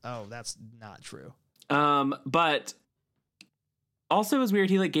smells. Oh, that's not true. But also it was weird.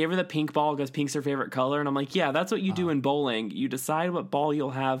 He like gave her the pink ball because pink's her favorite color. And I'm like, yeah, that's what you do in bowling. You decide what ball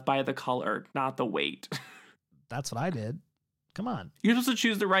you'll have by the color, not the weight. That's what I did. Come on. You're supposed to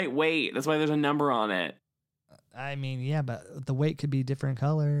choose the right weight. That's why there's a number on it. I mean, yeah, but the weight could be different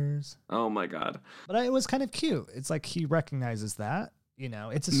colors. Oh my God. But it was kind of cute. It's like he recognizes that. You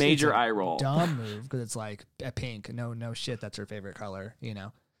know, it's a Major eye roll. Dumb move because it's like a pink. No shit. That's her favorite color. You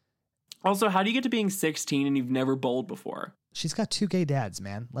know. Also, how do you get to being 16 and you've never bowled before? She's got 2 gay dads,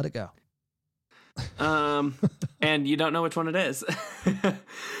 man. Let it go. And you don't know which one it is.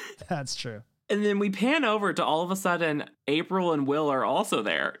 That's true. And then we pan over to all of a sudden April and Will are also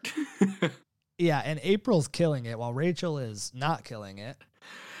there. Yeah, and April's killing it while Rachel is not killing it.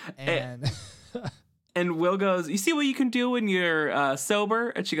 And and Will goes, "You see what you can do when you're sober?"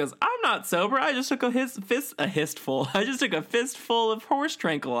 And she goes, "I'm not sober. I just took a fistful. I just took a fistful of horse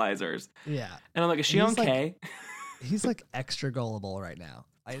tranquilizers." yeah. And I'm like, "Is she okay?" He's like extra gullible right now.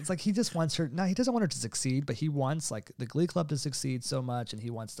 It's like he just wants her. No, he doesn't want her to succeed, but he wants like the Glee Club to succeed so much, and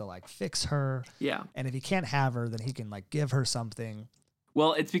he wants to like fix her. Yeah. And if he can't have her, then he can like give her something.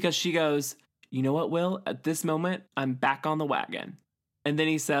 Well, it's because she goes, "You know what, Will? At this moment, I'm back on the wagon." And then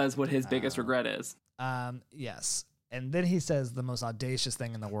he says what his biggest regret is. Yes. And then he says the most audacious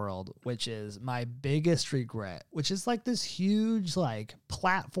thing in the world, which is my biggest regret, which is like this huge like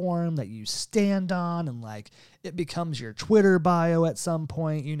platform that you stand on and like it becomes your Twitter bio at some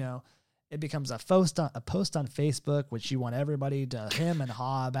point, you know. It becomes a post on Facebook, which you want everybody to hem and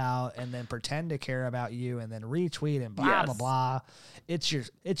haw about and then pretend to care about you and then retweet and blah, blah, blah. It's your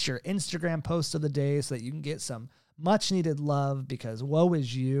Instagram post of the day so that you can get some much needed love because woe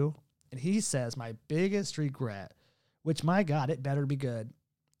is you. And he says, my biggest regret, which my God, it better be good,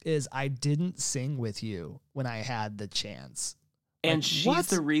 is I didn't sing with you when I had the chance. And like, she's what?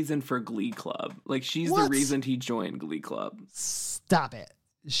 the reason for Glee Club. Like, she's What? the reason he joined Glee Club. Stop it.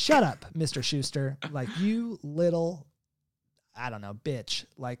 Shut up, Mr. Schuster. Like, you little, I don't know, bitch.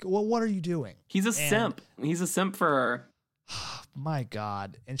 Like, well, what are you doing? He's a simp. He's a simp for her. My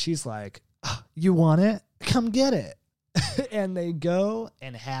God. And she's like, you want it? Come get it. And they go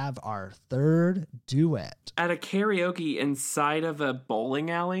and have our third duet. At a karaoke inside of a bowling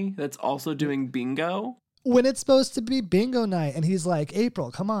alley that's also doing bingo. When it's supposed to be bingo night. And he's like,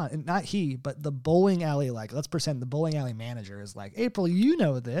 April, come on. And not he, but the bowling alley, like, let's pretend the bowling alley manager is like, April, you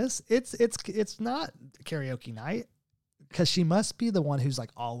know this. It's not karaoke night. Because she must be the one who's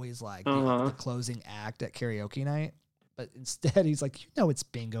like always like the closing act at karaoke night. But instead he's like, you know it's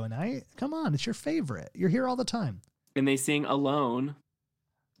bingo night. Come on, it's your favorite. You're here all the time. And they sing Alone.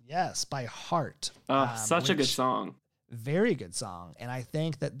 Yes, by heart. Such a good song. Very good song. And I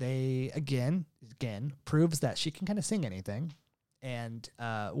think that they, again, proves that she can kind of sing anything. And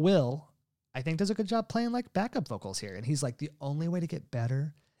Will, I think, does a good job playing like backup vocals here. And he's like, the only way to get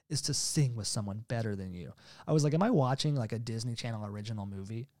better is to sing with someone better than you. I was like, am I watching like a Disney Channel original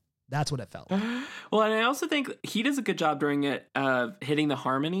movie? That's what it felt like. Well, and I also think he does a good job during it of hitting the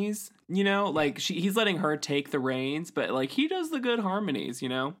harmonies, you know, like he's letting her take the reins, but like he does the good harmonies, you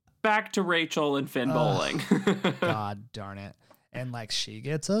know. Back to Rachel and Finn bowling. God darn it. And like she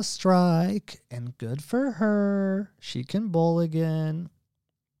gets a strike and good for her. She can bowl again.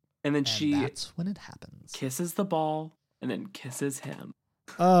 And then that's when it happens. Kisses the ball and then kisses him.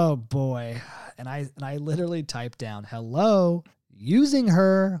 Oh boy. And I literally typed down hello using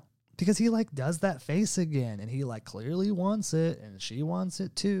her. Because he like does that face again and he like clearly wants it and she wants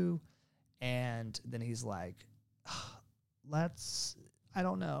it too. And then he's like, I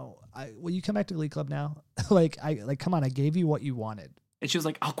don't know. Will you come back to Glee Club now? Come on. I gave you what you wanted. And she was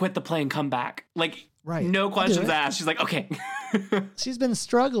like, I'll quit the play and come back. Like, Right. no I'll do questions it. asked. She's like, okay. She's been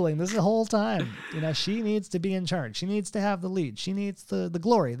struggling this whole time. You know, she needs to be in charge. She needs to have the lead. She needs the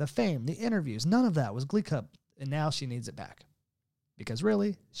glory, the fame, the interviews. None of that was Glee Club. And now she needs it back. Because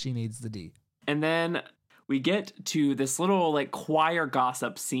really, she needs the D. And then we get to this little like choir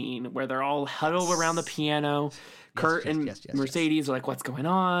gossip scene where they're all huddled around the piano. Kurt and Mercedes are like, what's going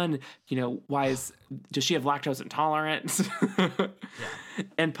on? You know, does she have lactose intolerance?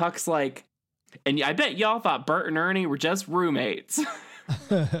 And Puck's like, and I bet y'all thought Bert and Ernie were just roommates.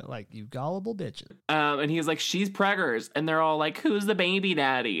 Like, you gullible bitches. And he's like, she's preggers. And they're all like, who's the baby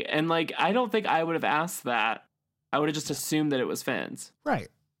daddy? And like, I don't think I would have asked that. I would have just assumed that it was Finn's. Right.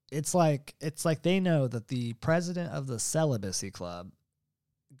 It's like they know that the president of the celibacy club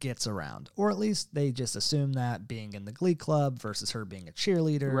gets around, or at least they just assume that, being in the Glee Club versus her being a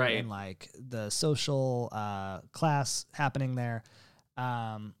cheerleader, right? And like the social class happening there.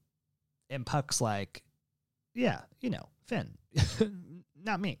 And Puck's like, yeah, you know, Finn,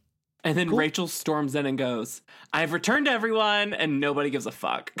 not me. And then Cool. Rachel storms in and goes, I've returned to everyone, and nobody gives a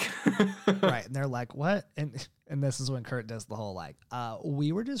fuck. Right. And they're like, what? And this is when Kurt does the whole like,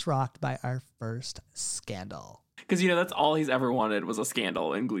 we were just rocked by our first scandal. Because, you know, that's all he's ever wanted was a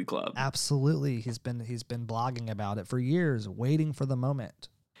scandal in Glee Club. Absolutely. He's been blogging about it for years, waiting for the moment.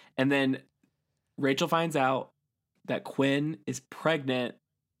 And then Rachel finds out that Quinn is pregnant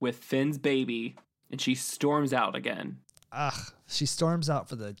with Finn's baby, and she storms out again. Ugh. She storms out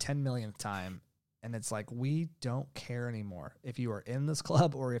for the 10 millionth time. And it's like, we don't care anymore. If you are in this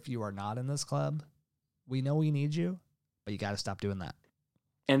club or if you are not in this club, we know we need you, but you got to stop doing that.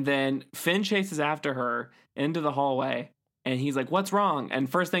 And then Finn chases after her into the hallway, and he's like, what's wrong? And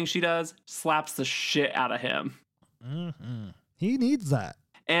first thing she does, slaps the shit out of him. Mm-hmm. He needs that.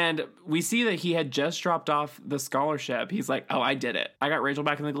 And we see that he had just dropped off the scholarship. He's like, oh, I did it. I got Rachel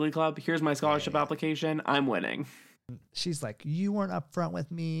back in the Glee Club. Here's my scholarship application. I'm winning. She's like, you weren't upfront with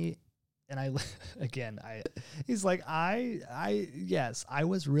me. And he's like, yes, I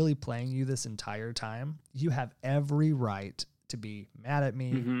was really playing you this entire time. You have every right to be mad at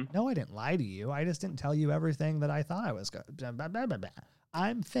me. Mm-hmm. No, I didn't lie to you. I just didn't tell you everything that I thought I was going to.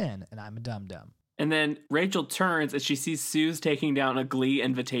 I'm Finn, and I'm a dum-dum. And then Rachel turns and she sees Sue's taking down a Glee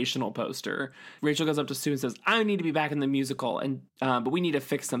invitational poster. Rachel goes up to Sue and says, I need to be back in the musical, and but we need to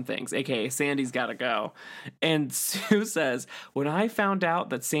fix some things, aka Sandy's got to go. And Sue says, when I found out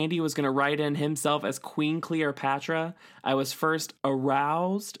that Sandy was going to write in himself as Queen Cleopatra, I was first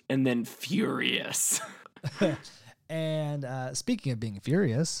aroused and then furious. And speaking of being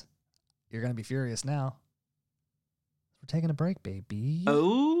furious, you're going to be furious now. We're taking a break, baby.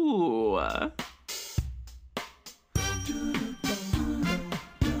 Oh.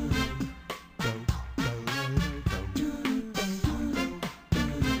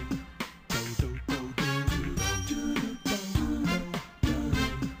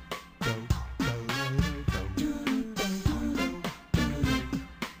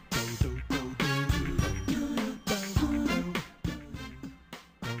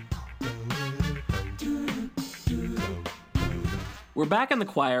 We're back in the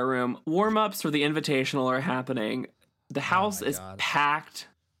choir room. Warm-ups for the Invitational are happening. The house is packed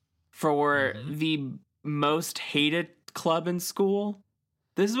for the most hated club in school.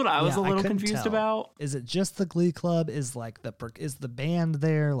 This is what I was a little confused about. Is it just the Glee Club? Is the band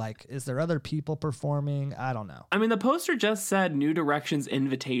there? Like, is there other people performing? I don't know. I mean, the poster just said New Directions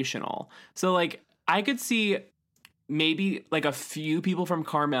Invitational. So, like, I could see maybe, like, a few people from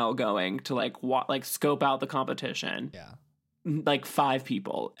Carmel going to, like, scope out the competition. Yeah. Like 5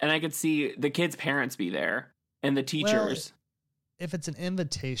 people. And I could see the kids' parents be there and the teachers. Well, if it's an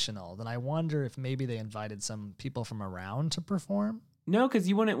invitational, then I wonder if maybe they invited some people from around to perform. No, because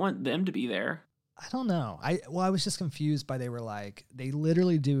you wouldn't want them to be there. I don't know. I was just confused by, they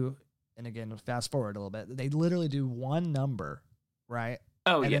literally do, and again, fast forward a little bit, they literally do one number, right?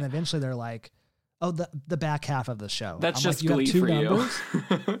 Oh, and then eventually they're like, oh, the back half of the show. That's I'm just like, Glee you have 2 for numbers?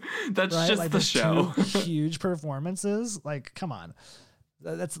 you. That's right? just like, the show. 2 huge performances. Like, come on.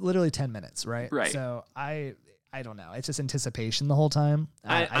 That's literally 10 minutes, right? Right. So I don't know. It's just anticipation the whole time.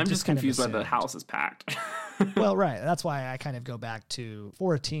 I'm just confused why the assumed. house is packed. Well, right. That's why I kind of go back to,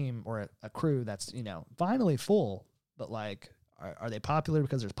 for a team or a crew that's, finally full, but like, are they popular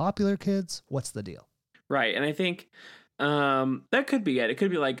because there's popular kids? What's the deal? Right. And I think that could be it. It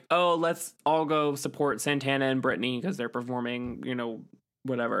could be like, oh, let's all go support Santana and Brittany because they're performing,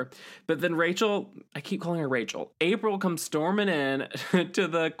 whatever. But then Rachel, I keep calling her Rachel. April comes storming in to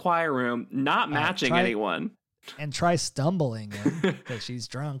the choir room, not matching anyone. And try stumbling in because she's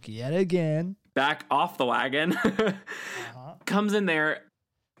drunk yet again. back off the wagon, comes in there,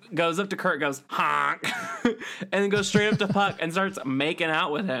 goes up to Kurt, goes, honk, and then goes straight up to Puck and starts making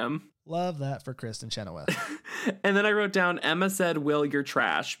out with him. Love that for Kristen Chenoweth. And then I wrote down, Emma said, Will, you're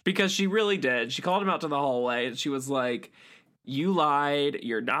trash. Because she really did. She called him out to the hallway and she was like, you lied.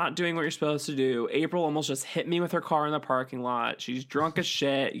 You're not doing what you're supposed to do. April almost just hit me with her car in the parking lot. She's drunk as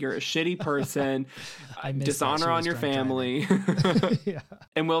shit. You're a shitty person. Dishonor on your family. Yeah.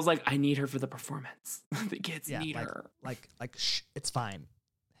 And Will's like, I need her for the performance. The kids need her. Shh, it's fine.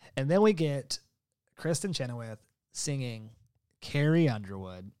 And then we get Kristen Chenoweth singing Carrie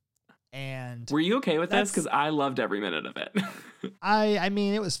Underwood. And were you okay with this? Because I loved every minute of it. I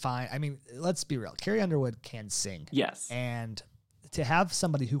mean, it was fine. I mean, let's be real. Carrie Underwood can sing. Yes. And to have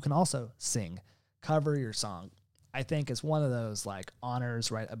somebody who can also sing cover your song, I think is one of those like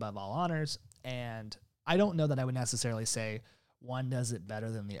honors right above all honors. And I don't know that I would necessarily say one does it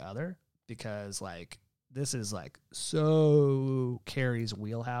better than the other, because like this is like so Carrie's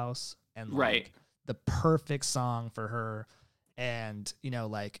wheelhouse and like the perfect song for her. And, you know,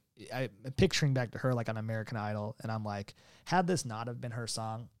 like I'm picturing back to her like on American Idol, and I'm like, had this not have been her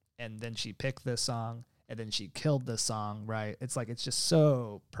song, and then she picked this song, and then she killed this song, right? It's like, it's just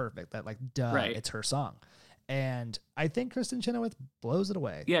so perfect that like, it's her song. And I think Kristen Chenoweth blows it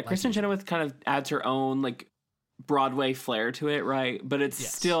away. Yeah, Kristen Chenoweth kind of adds her own like Broadway flair to it, right? But it's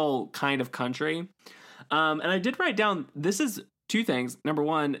still kind of country. And I did write down, this is two things. Number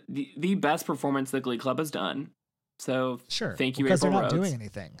one, the best performance the Glee Club has done. So sure, thank you, because April they're not Rhodes. doing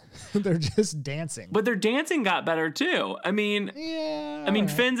anything. They're just dancing. But their dancing got better too. I mean,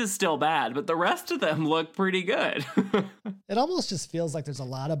 Finn's is still bad, but the rest of them look pretty good. It almost just feels like there's a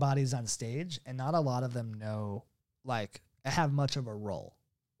lot of bodies on stage and not a lot of them have much of a role,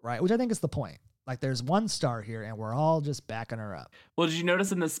 right? Which I think is the point. Like there's one star here and we're all just backing her up. Well, did you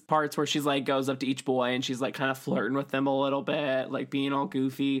notice in this parts where she's like goes up to each boy and she's like kind of flirting with them a little bit, like being all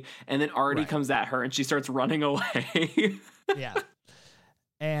goofy, and then Artie comes at her and she starts running away. Yeah.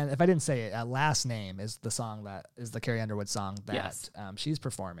 And if I didn't say it, Last Name is the song that is the Carrie Underwood song that she's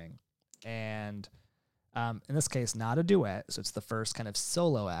performing. And in this case, not a duet. So it's the first kind of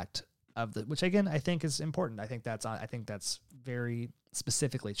solo act of which again, I think is important. I think that's very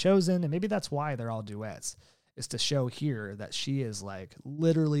specifically chosen. And maybe that's why they're all duets, is to show here that she is like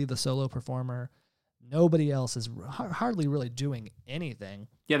literally the solo performer. Nobody else is hardly really doing anything.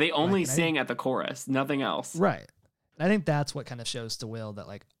 Yeah. They only sing at the chorus, nothing else. Right. And I think that's what kind of shows to Will that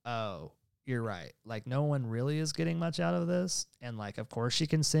like, oh, you're right. Like no one really is getting much out of this. And like, of course she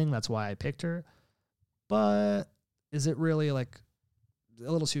can sing. That's why I picked her. But is it really like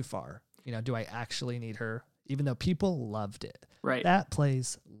a little too far? You know, do I actually need her? Even though people loved it. Right. That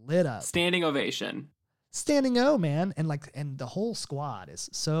place lit up. Standing ovation. Standing O, man. And the whole squad is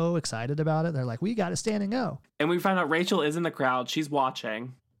so excited about it. They're like, we got a standing O. And we find out Rachel is in the crowd. She's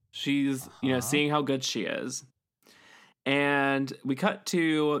watching. She's, seeing how good she is. And we cut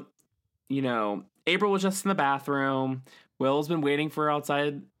to, April was just in the bathroom. Will's been waiting for her outside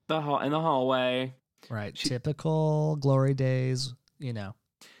in the hallway. Right. Typical Glory days,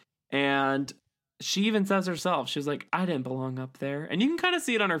 And she even says herself, she was like, I didn't belong up there. And you can kind of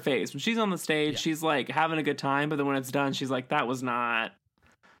see it on her face. When she's on the stage, she's like having a good time. But then when it's done, she's like, that was not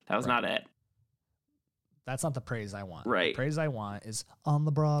it. That's not the praise I want. Right. The praise I want is on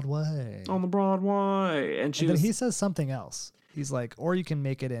the Broadway. On the Broadway. And then he says something else. He's like, or you can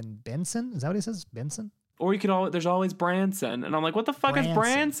make it in Benson. Is that what he says? Benson? Or there's always Branson. And I'm like, what the fuck is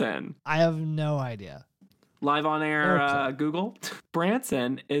Branson? I have no idea. Live on air, Google.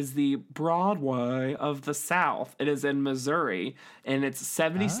 Branson is the Broadway of the South. It is in Missouri, and it's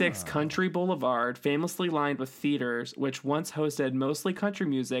 76 Country Boulevard, famously lined with theaters, which once hosted mostly country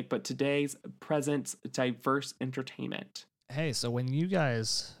music, but today's presents diverse entertainment. Hey, so when you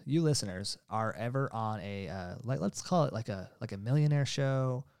listeners, are ever on a let's call it like a millionaire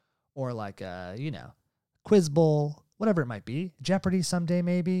show, or like a quiz bowl, whatever it might be, Jeopardy someday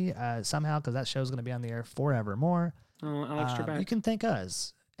maybe, somehow, because that show's going to be on the air forevermore. Oh, Alex Trebek. You can thank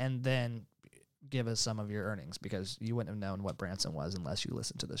us and then give us some of your earnings, because you wouldn't have known what Branson was unless you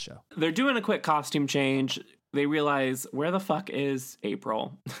listened to this show. They're doing a quick costume change. They realize, where the fuck is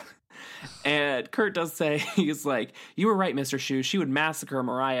April? And Kurt does say, he's like, you were right, Mr. Shu. She would massacre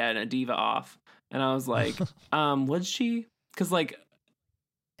Mariah and a diva off. And I was like, would she? Because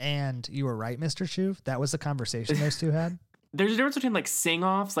and you were right, Mr. Shu. That was the conversation those two had. There's a difference between like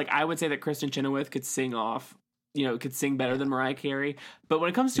sing-offs. Like I would say that Kristen Chenoweth could sing off, could sing better than Mariah Carey. But when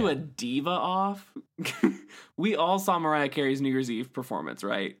it comes to a diva off, we all saw Mariah Carey's New Year's Eve performance,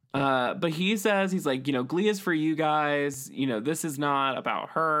 right? But he says, he's like, Glee is for you guys. This is not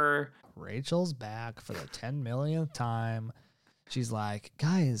about her. Rachel's back for the 10 millionth time. She's like,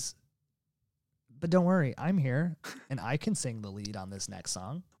 guys, but don't worry, I'm here and I can sing the lead on this next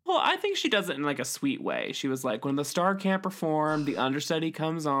song. Well, I think she does it in like a sweet way. She was like, when the star can't perform, the understudy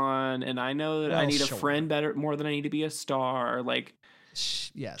comes on, and I know that I need a friend better more than I need to be a star. Like,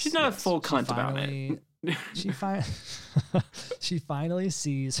 yes, she's not a full cunt about it. She finally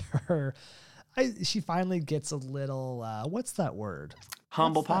sees her. She finally gets a little. What's that word?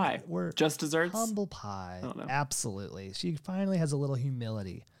 Humble pie. Just desserts. Humble pie. Absolutely. She finally has a little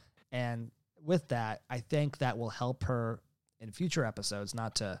humility, and with that, I think that will help her in future episodes.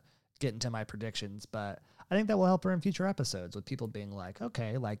 Not to get into my predictions, but I think that will help her in future episodes with people being like,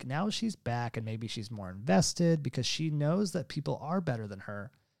 okay, like now she's back and maybe she's more invested because she knows that people are better than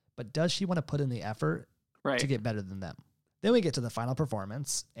her, but does she want to put in the effort to get better than them? Then we get to the final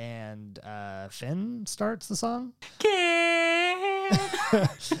performance and Finn starts the song.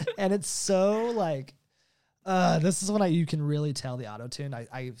 And it's so like, this is when you can really tell the auto-tune.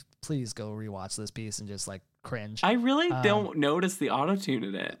 I please go rewatch this piece and just like cringe. I really don't notice the auto-tune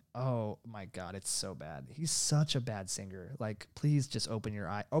in it. Oh my God, it's so bad. He's such a bad singer. Like, please just open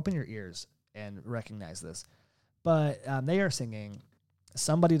your ears and recognize this. But they are singing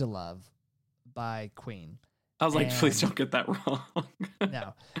 "Somebody to Love" by Queen. I was like, please don't get that wrong.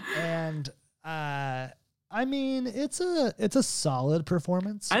 No, and I mean, it's a solid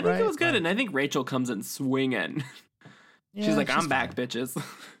performance. I think it was good, and I think Rachel comes in swinging. Yeah, she's like, I'm back, bitches.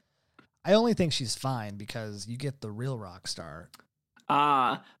 I only think she's fine because you get the real rock star.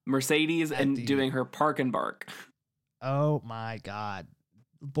 Mercedes and doing her Park and Bark. Oh my God.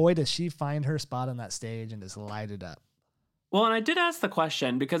 Boy, does she find her spot on that stage and just light it up. Well, and I did ask the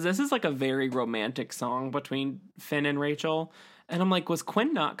question because this is like a very romantic song between Finn and Rachel. And I'm like, was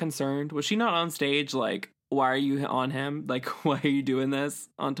Quinn not concerned? Was she not on stage like, why are you on him? Like, why are you doing this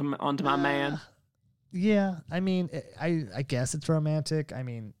onto my man? Yeah, I mean, I guess it's romantic. I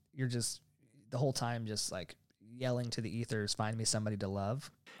mean, you're just the whole time just like yelling to the ethers, find me somebody to love.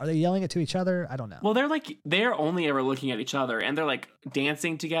 Are they yelling it to each other? I don't know. Well, they're only ever looking at each other and they're like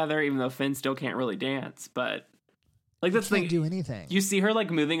dancing together, even though Finn still can't really dance. But like, that's the thing. Do anything. You see her like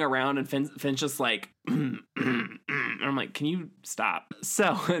moving around and Finn's just like, and I'm like, can you stop?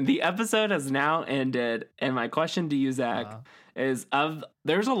 So the episode has now ended. And my question to you, Zach, is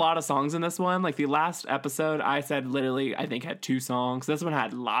there's a lot of songs in this one. Like the last episode I said literally, I think had 2 songs. This one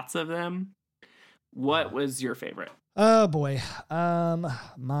had lots of them. What was your favorite? Oh boy.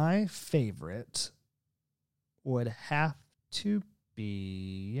 My favorite would have to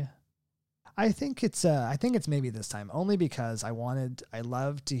be, I think it's maybe this time, only because I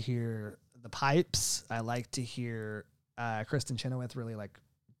love to hear the pipes. I like to hear Kristen Chenoweth really like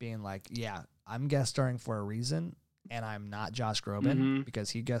being like, yeah, I'm guest starring for a reason, and I'm not Josh Groban because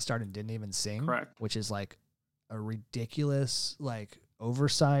he guest starred and didn't even sing. Correct. Which is like a ridiculous like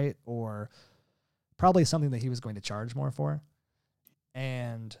oversight, or probably something that he was going to charge more for.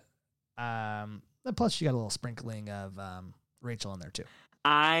 And plus you got a little sprinkling of Rachel in there too.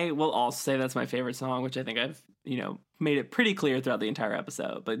 I will also say that's my favorite song, which I think I've, made it pretty clear throughout the entire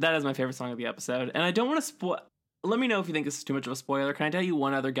episode. But that is my favorite song of the episode. And I don't want to spoil. Let me know if you think this is too much of a spoiler. Can I tell you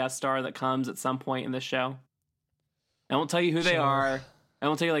one other guest star that comes at some point in this show? I won't tell you who they are. I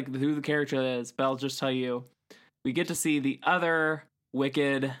won't tell you like who the character is, but I'll just tell you we get to see the other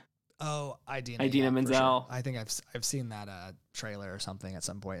Wicked. Oh, Idina Menzel. Sure. I think I've seen that trailer or something at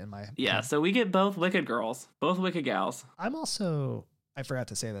some point in my. Yeah, so we get both Wicked girls, both Wicked gals. I forgot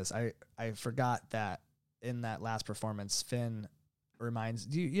to say this. I forgot that in that last performance, Finn reminds.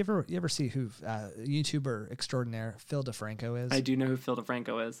 Do you ever see who YouTuber extraordinaire Phil DeFranco is? I do know who Phil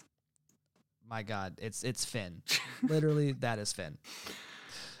DeFranco is. My God, it's Finn. Literally, that is Finn.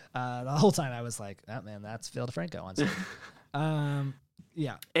 The whole time I was like, oh man, that's Phil DeFranco on stage.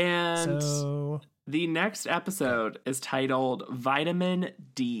 Yeah. And so, the next episode is titled Vitamin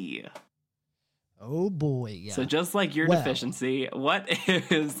D. Oh boy, yeah. So just like your deficiency, what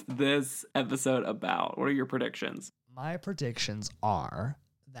is this episode about? What are your predictions? My predictions are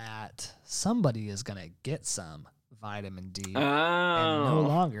that somebody is going to get some vitamin D and no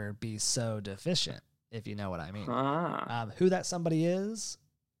longer be so deficient, if you know what I mean. Who that somebody is,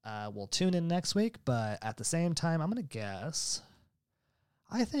 we'll tune in next week, but at the same time, I'm going to guess.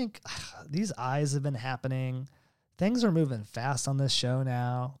 I think these eyes have been happening. Things are moving fast on this show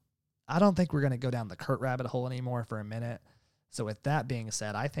now. I don't think we're going to go down the Kurt rabbit hole anymore for a minute. So with that being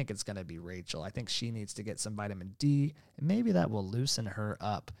said, I think it's going to be Rachel. I think she needs to get some vitamin D, and maybe that will loosen her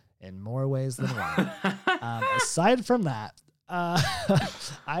up in more ways than one. Aside from that,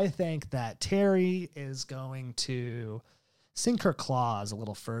 I think that Terry is going to sink her claws a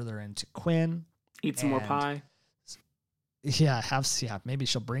little further into Quinn. Eat some more pie. Yeah, maybe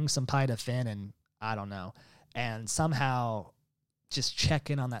she'll bring some pie to Finn, and I don't know, and somehow just check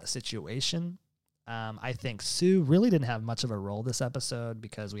in on that situation. I think Sue really didn't have much of a role this episode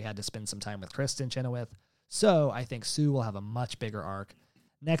because we had to spend some time with Kristen Chenoweth. So I think Sue will have a much bigger arc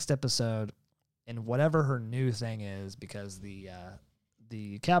next episode, and whatever her new thing is, because the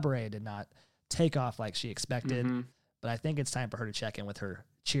cabaret did not take off like she expected. Mm-hmm. But I think it's time for her to check in with her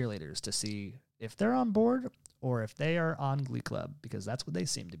cheerleaders to see if they're on board or if they are on Glee Club, because that's what they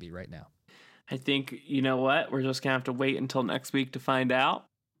seem to be right now. I think, you know what? We're just going to have to wait until next week to find out.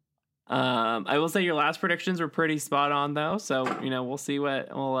 I will say your last predictions were pretty spot on, though. So, we'll see what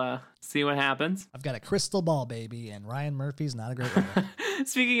happens. I've got a crystal ball, baby, and Ryan Murphy's not a great writer.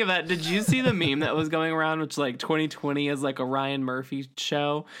 Speaking of that, did you see the meme that was going around, which 2020 is like a Ryan Murphy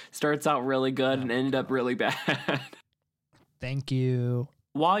show? Starts out really good and ended up really bad. Thank you.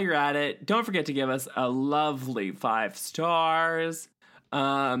 While you're at it, don't forget to give us a lovely 5 stars.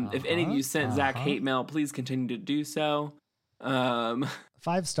 If any of you sent Zach hate mail, please continue to do so.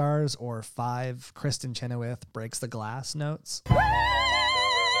 5 stars or 5 Kristen Chenoweth breaks the glass notes.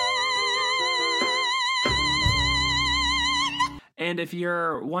 And if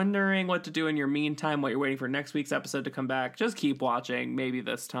you're wondering what to do in your meantime while you're waiting for next week's episode to come back, just keep watching, maybe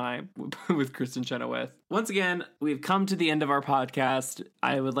this time, with Kristen Chenoweth. Once again, we've come to the end of our podcast.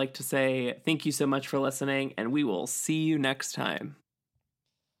 I would like to say thank you so much for listening, and we will see you next time.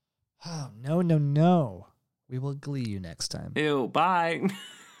 Oh, no. We will glee you next time. Ew, bye.